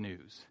not good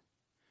news.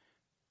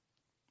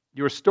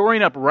 You are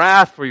storing up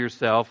wrath for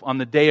yourself on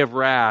the day of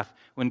wrath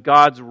when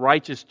God's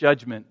righteous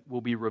judgment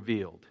will be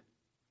revealed.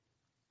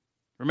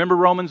 Remember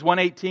Romans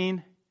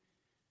 1:18?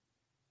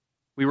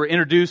 We were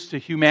introduced to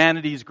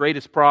humanity's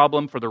greatest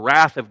problem, for the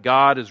wrath of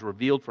God is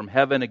revealed from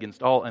heaven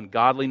against all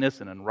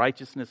ungodliness and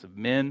unrighteousness of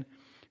men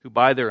who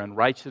by their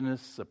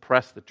unrighteousness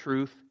suppress the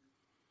truth.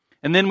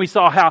 And then we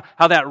saw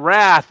how that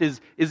wrath is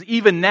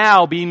even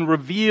now being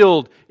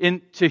revealed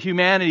to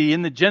humanity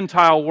in the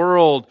Gentile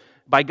world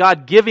by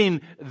God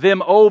giving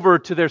them over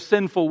to their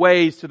sinful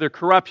ways, to their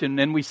corruption.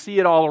 And we see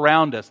it all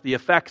around us, the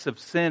effects of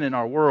sin in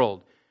our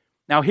world.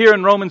 Now here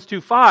in Romans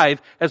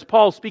 2:5, as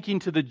Paul's speaking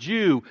to the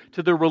Jew,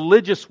 to the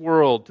religious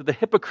world, to the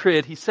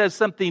hypocrite, he says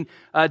something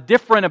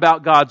different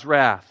about God's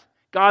wrath.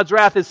 God's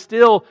wrath is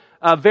still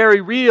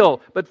very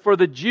real, but for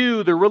the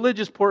Jew, the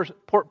religious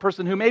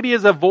person who maybe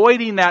is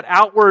avoiding that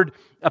outward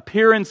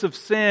appearance of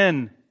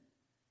sin,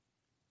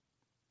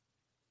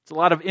 it's a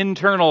lot of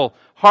internal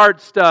heart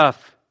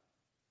stuff,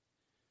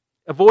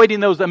 avoiding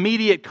those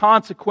immediate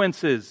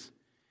consequences.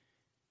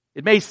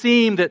 It may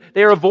seem that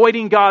they're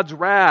avoiding God's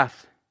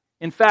wrath.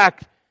 In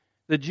fact,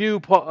 the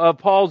Jew of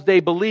Paul's day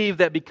believed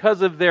that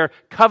because of their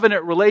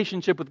covenant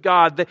relationship with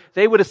God,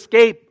 they would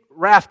escape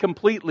wrath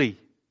completely.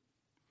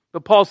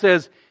 But Paul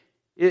says,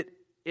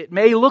 it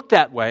may look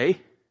that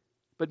way,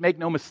 but make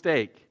no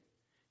mistake,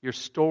 you're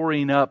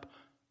storing up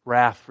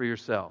wrath for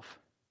yourself.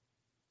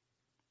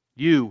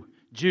 You,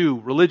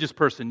 Jew, religious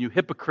person, you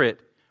hypocrite,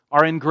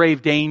 are in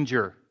grave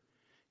danger.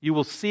 You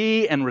will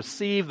see and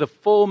receive the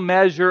full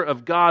measure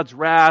of God's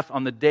wrath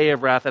on the day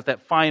of wrath, at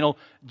that final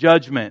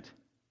judgment.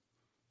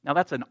 Now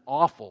that's an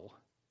awful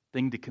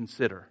thing to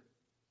consider.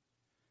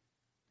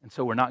 And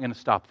so we're not going to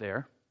stop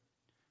there,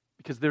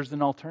 because there's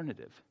an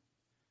alternative.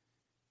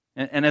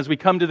 And as we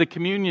come to the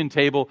communion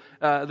table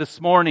this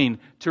morning,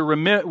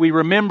 we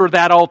remember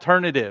that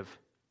alternative.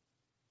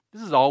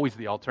 This is always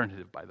the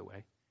alternative, by the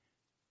way.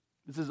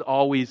 This is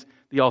always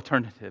the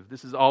alternative.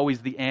 This is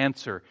always the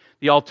answer.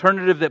 The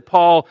alternative that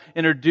Paul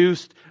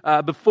introduced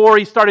before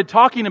he started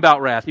talking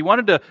about wrath. He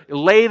wanted to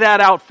lay that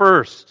out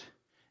first.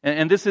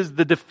 And this is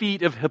the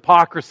defeat of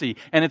hypocrisy.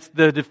 And it's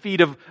the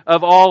defeat of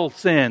all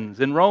sins.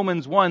 In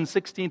Romans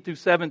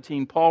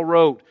 1:16-17, Paul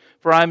wrote,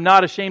 "For I am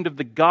not ashamed of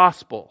the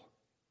gospel,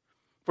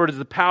 for it is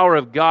the power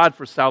of God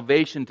for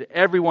salvation to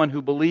everyone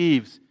who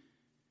believes,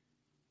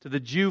 to the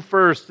Jew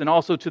first and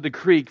also to the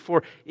Greek.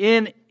 For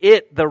in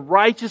it the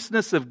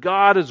righteousness of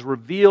God is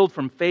revealed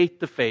from faith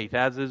to faith,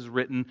 as is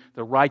written,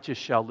 the righteous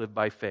shall live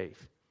by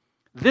faith."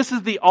 This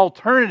is the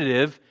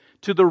alternative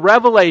to the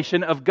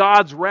revelation of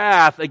God's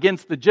wrath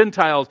against the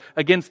Gentiles,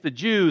 against the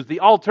Jews. The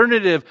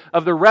alternative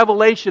of the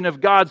revelation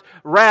of God's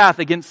wrath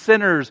against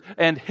sinners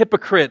and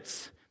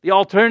hypocrites. The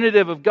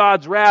alternative of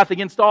God's wrath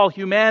against all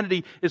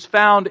humanity is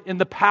found in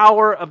the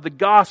power of the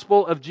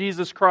gospel of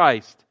Jesus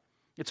Christ.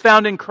 It's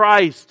found in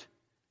Christ.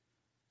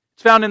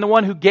 It's found in the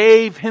one who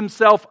gave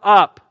himself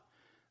up,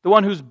 the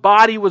one whose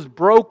body was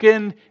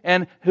broken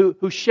and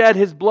who shed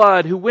his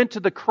blood, who went to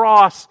the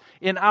cross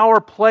in our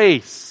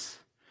place,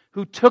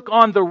 who took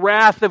on the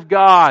wrath of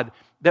God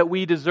that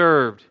we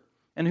deserved,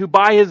 and who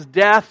by his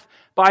death,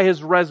 by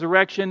his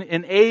resurrection,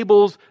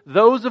 enables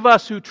those of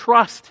us who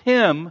trust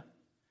him,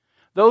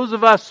 those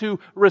of us who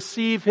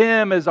receive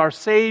him as our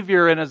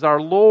Savior and as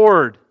our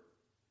Lord,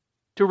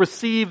 to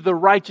receive the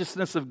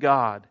righteousness of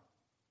God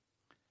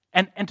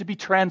and to be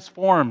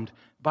transformed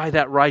by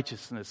that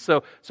righteousness.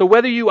 So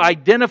whether you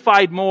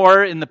identified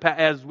more in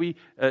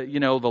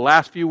the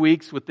last few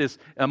weeks with this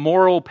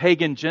immoral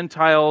pagan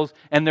Gentiles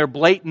and their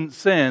blatant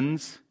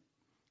sins,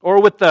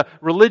 or with the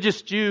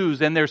religious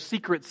Jews and their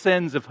secret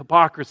sins of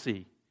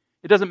hypocrisy,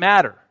 it doesn't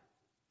matter.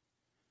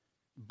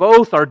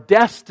 Both are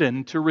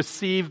destined to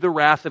receive the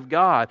wrath of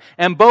God.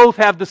 And both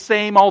have the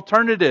same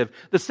alternative,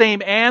 the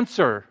same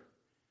answer.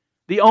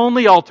 The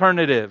only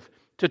alternative,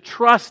 to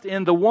trust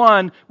in the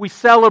one we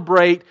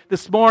celebrate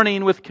this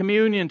morning with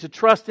communion, to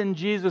trust in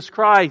Jesus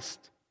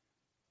Christ,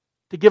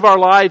 to give our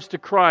lives to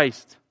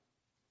Christ,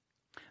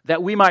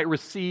 that we might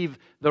receive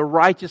the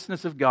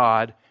righteousness of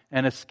God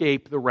and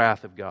escape the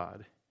wrath of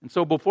God. And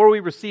so before we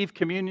receive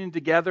communion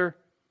together,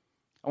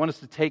 I want us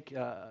to take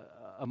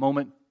a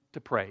moment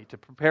to pray, to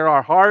prepare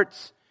our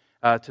hearts,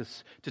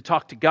 to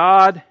talk to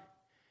God.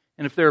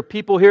 And if there are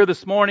people here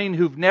this morning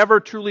who've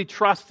never truly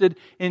trusted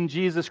in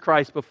Jesus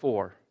Christ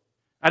before,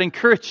 I'd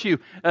encourage you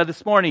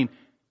this morning,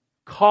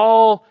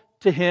 call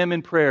to him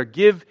in prayer.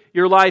 Give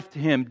your life to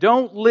him.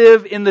 Don't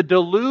live in the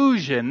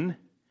delusion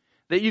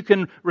that you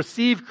can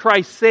receive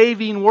Christ's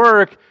saving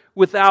work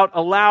without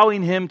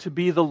allowing him to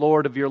be the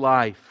Lord of your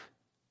life.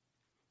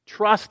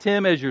 Trust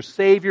him as your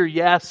Savior,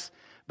 yes,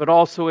 but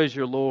also as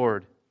your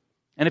Lord.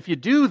 And if you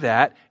do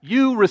that,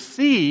 you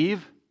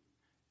receive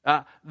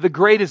the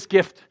greatest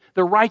gift,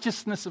 the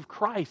righteousness of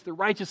Christ, the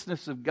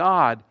righteousness of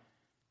God.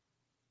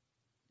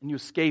 And you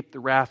escape the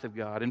wrath of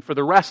God. And for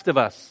the rest of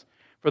us,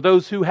 for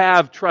those who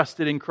have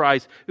trusted in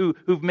Christ,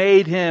 who've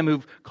made him,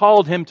 who've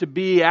called him to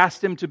be,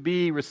 asked him to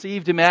be,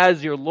 received him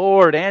as your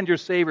Lord and your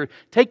Savior,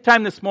 take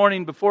time this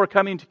morning before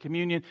coming to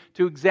communion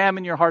to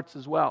examine your hearts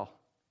as well.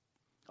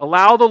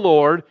 Allow the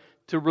Lord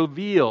to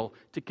reveal,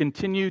 to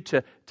continue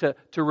to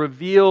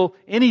reveal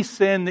any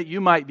sin that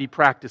you might be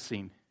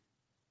practicing.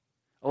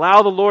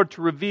 Allow the Lord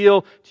to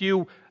reveal to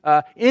you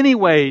any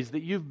ways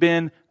that you've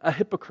been a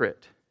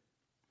hypocrite.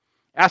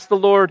 Ask the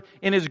Lord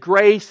in His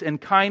grace and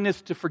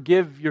kindness to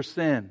forgive your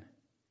sin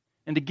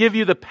and to give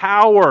you the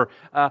power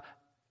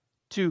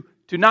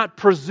to not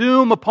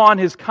presume upon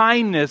His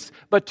kindness,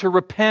 but to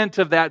repent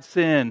of that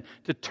sin,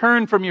 to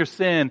turn from your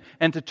sin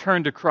and to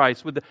turn to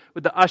Christ. Would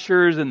the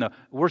ushers and the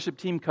worship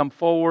team come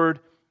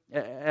forward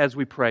as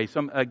we pray?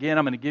 So again,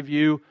 I'm going to give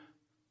you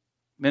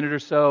a minute or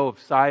so of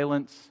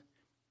silence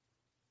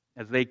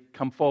as they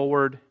come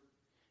forward,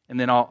 and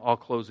then I'll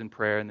close in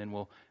prayer, and then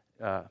we'll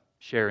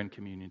share in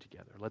communion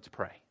together. Let's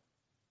pray.